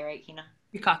pikake, right, Kina?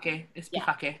 Pikake. It's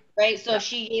pikake. Yeah. Right. So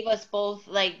she gave us both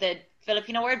like the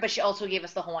Filipino word, but she also gave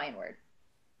us the Hawaiian word.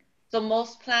 So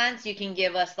most plants you can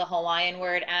give us the Hawaiian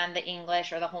word and the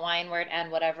English, or the Hawaiian word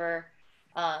and whatever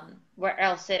where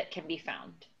else it can be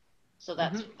found. So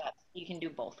that's you can do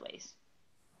both ways.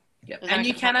 Yep. And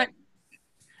you cannot.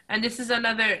 And this is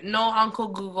another no Uncle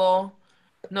Google.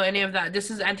 No, any of that. This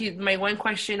is Auntie. My one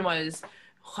question was,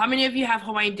 how many of you have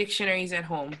Hawaiian dictionaries at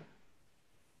home?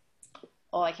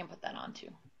 Oh, I can put that on too.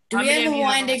 Do we have a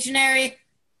Hawaiian dictionary?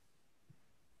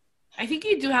 I think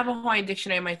you do have a Hawaiian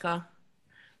dictionary, Micah.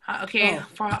 Okay.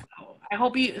 I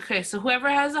hope you. Okay, so whoever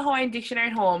has a Hawaiian dictionary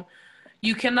at home,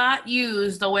 you cannot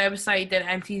use the website that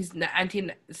Auntie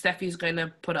Steffi is going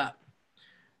to put up.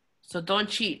 So don't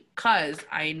cheat, cause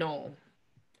I know.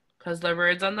 Because the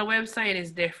words on the website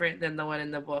is different than the one in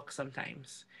the book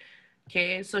sometimes.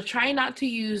 Okay, so try not to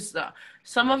use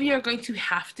some of you are going to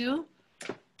have to,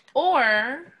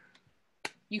 or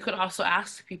you could also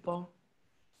ask people.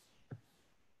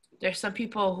 There's some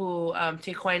people who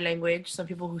take Hawaiian language, some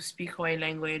people who speak Hawaiian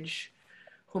language,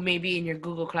 who may be in your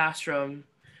Google Classroom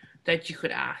that you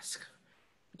could ask.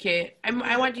 Okay,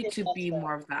 I want you to be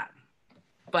more of that.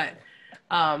 But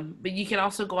you can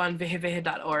also go on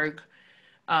vehevehe.org.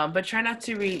 But try not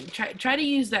to read. Try to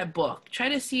use that book. Try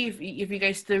to see if you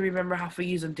guys still remember how to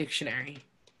use a dictionary.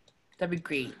 That'd be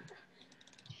great.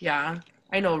 Yeah,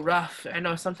 I know, rough. I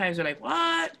know sometimes you're like,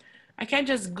 what? I can't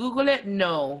just Google it.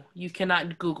 No, you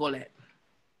cannot Google it.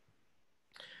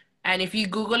 And if you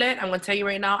Google it, I'm gonna tell you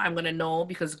right now, I'm gonna know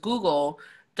because Google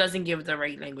doesn't give the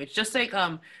right language. Just like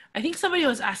I think somebody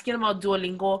was asking about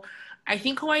Duolingo. I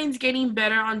think Hawaiian's getting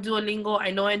better on Duolingo.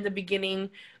 I know in the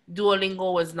beginning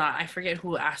Duolingo was not. I forget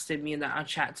who asked me in that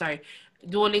chat. Sorry,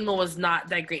 Duolingo was not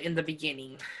that great in the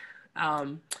beginning.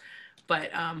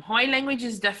 But Hawaiian language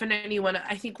is definitely one.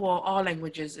 I think all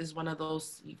languages is one of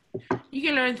those you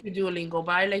can learn through Duolingo.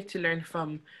 But I like to learn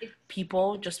from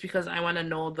people just because I want to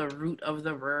know the root of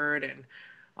the word and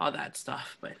all that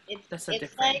stuff. But that's a different.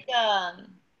 It's like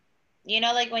you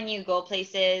know, like when you go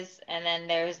places and then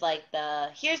there's like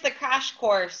here's the crash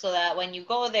course so that when you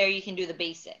go there you can do the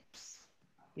basics.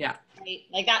 Yeah. Right?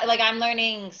 Like that. Like I'm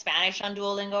learning Spanish on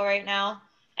Duolingo right now,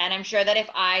 and I'm sure that if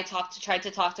I tried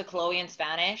to talk to Chloe in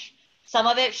Spanish, some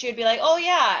of it she'd be like, "Oh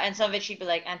yeah," and some of it she'd be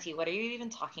like, "Auntie, what are you even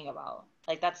talking about?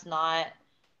 Like that's not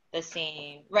the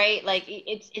same, right?" Like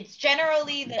it's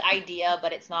generally the idea,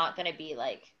 but it's not going to be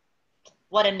like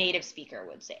what a native speaker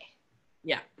would say.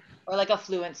 Yeah. Or like a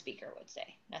fluent speaker would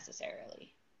say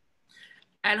necessarily.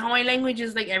 And Hawaiian language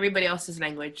is like everybody else's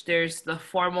language. There's the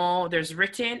formal, there's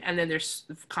written, and then there's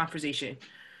conversation.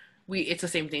 It's the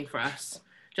same thing for us.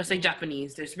 Just like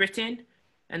Japanese, there's written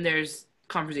and there's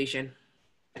conversation.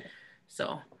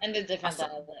 So. And the different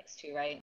dialects too, right?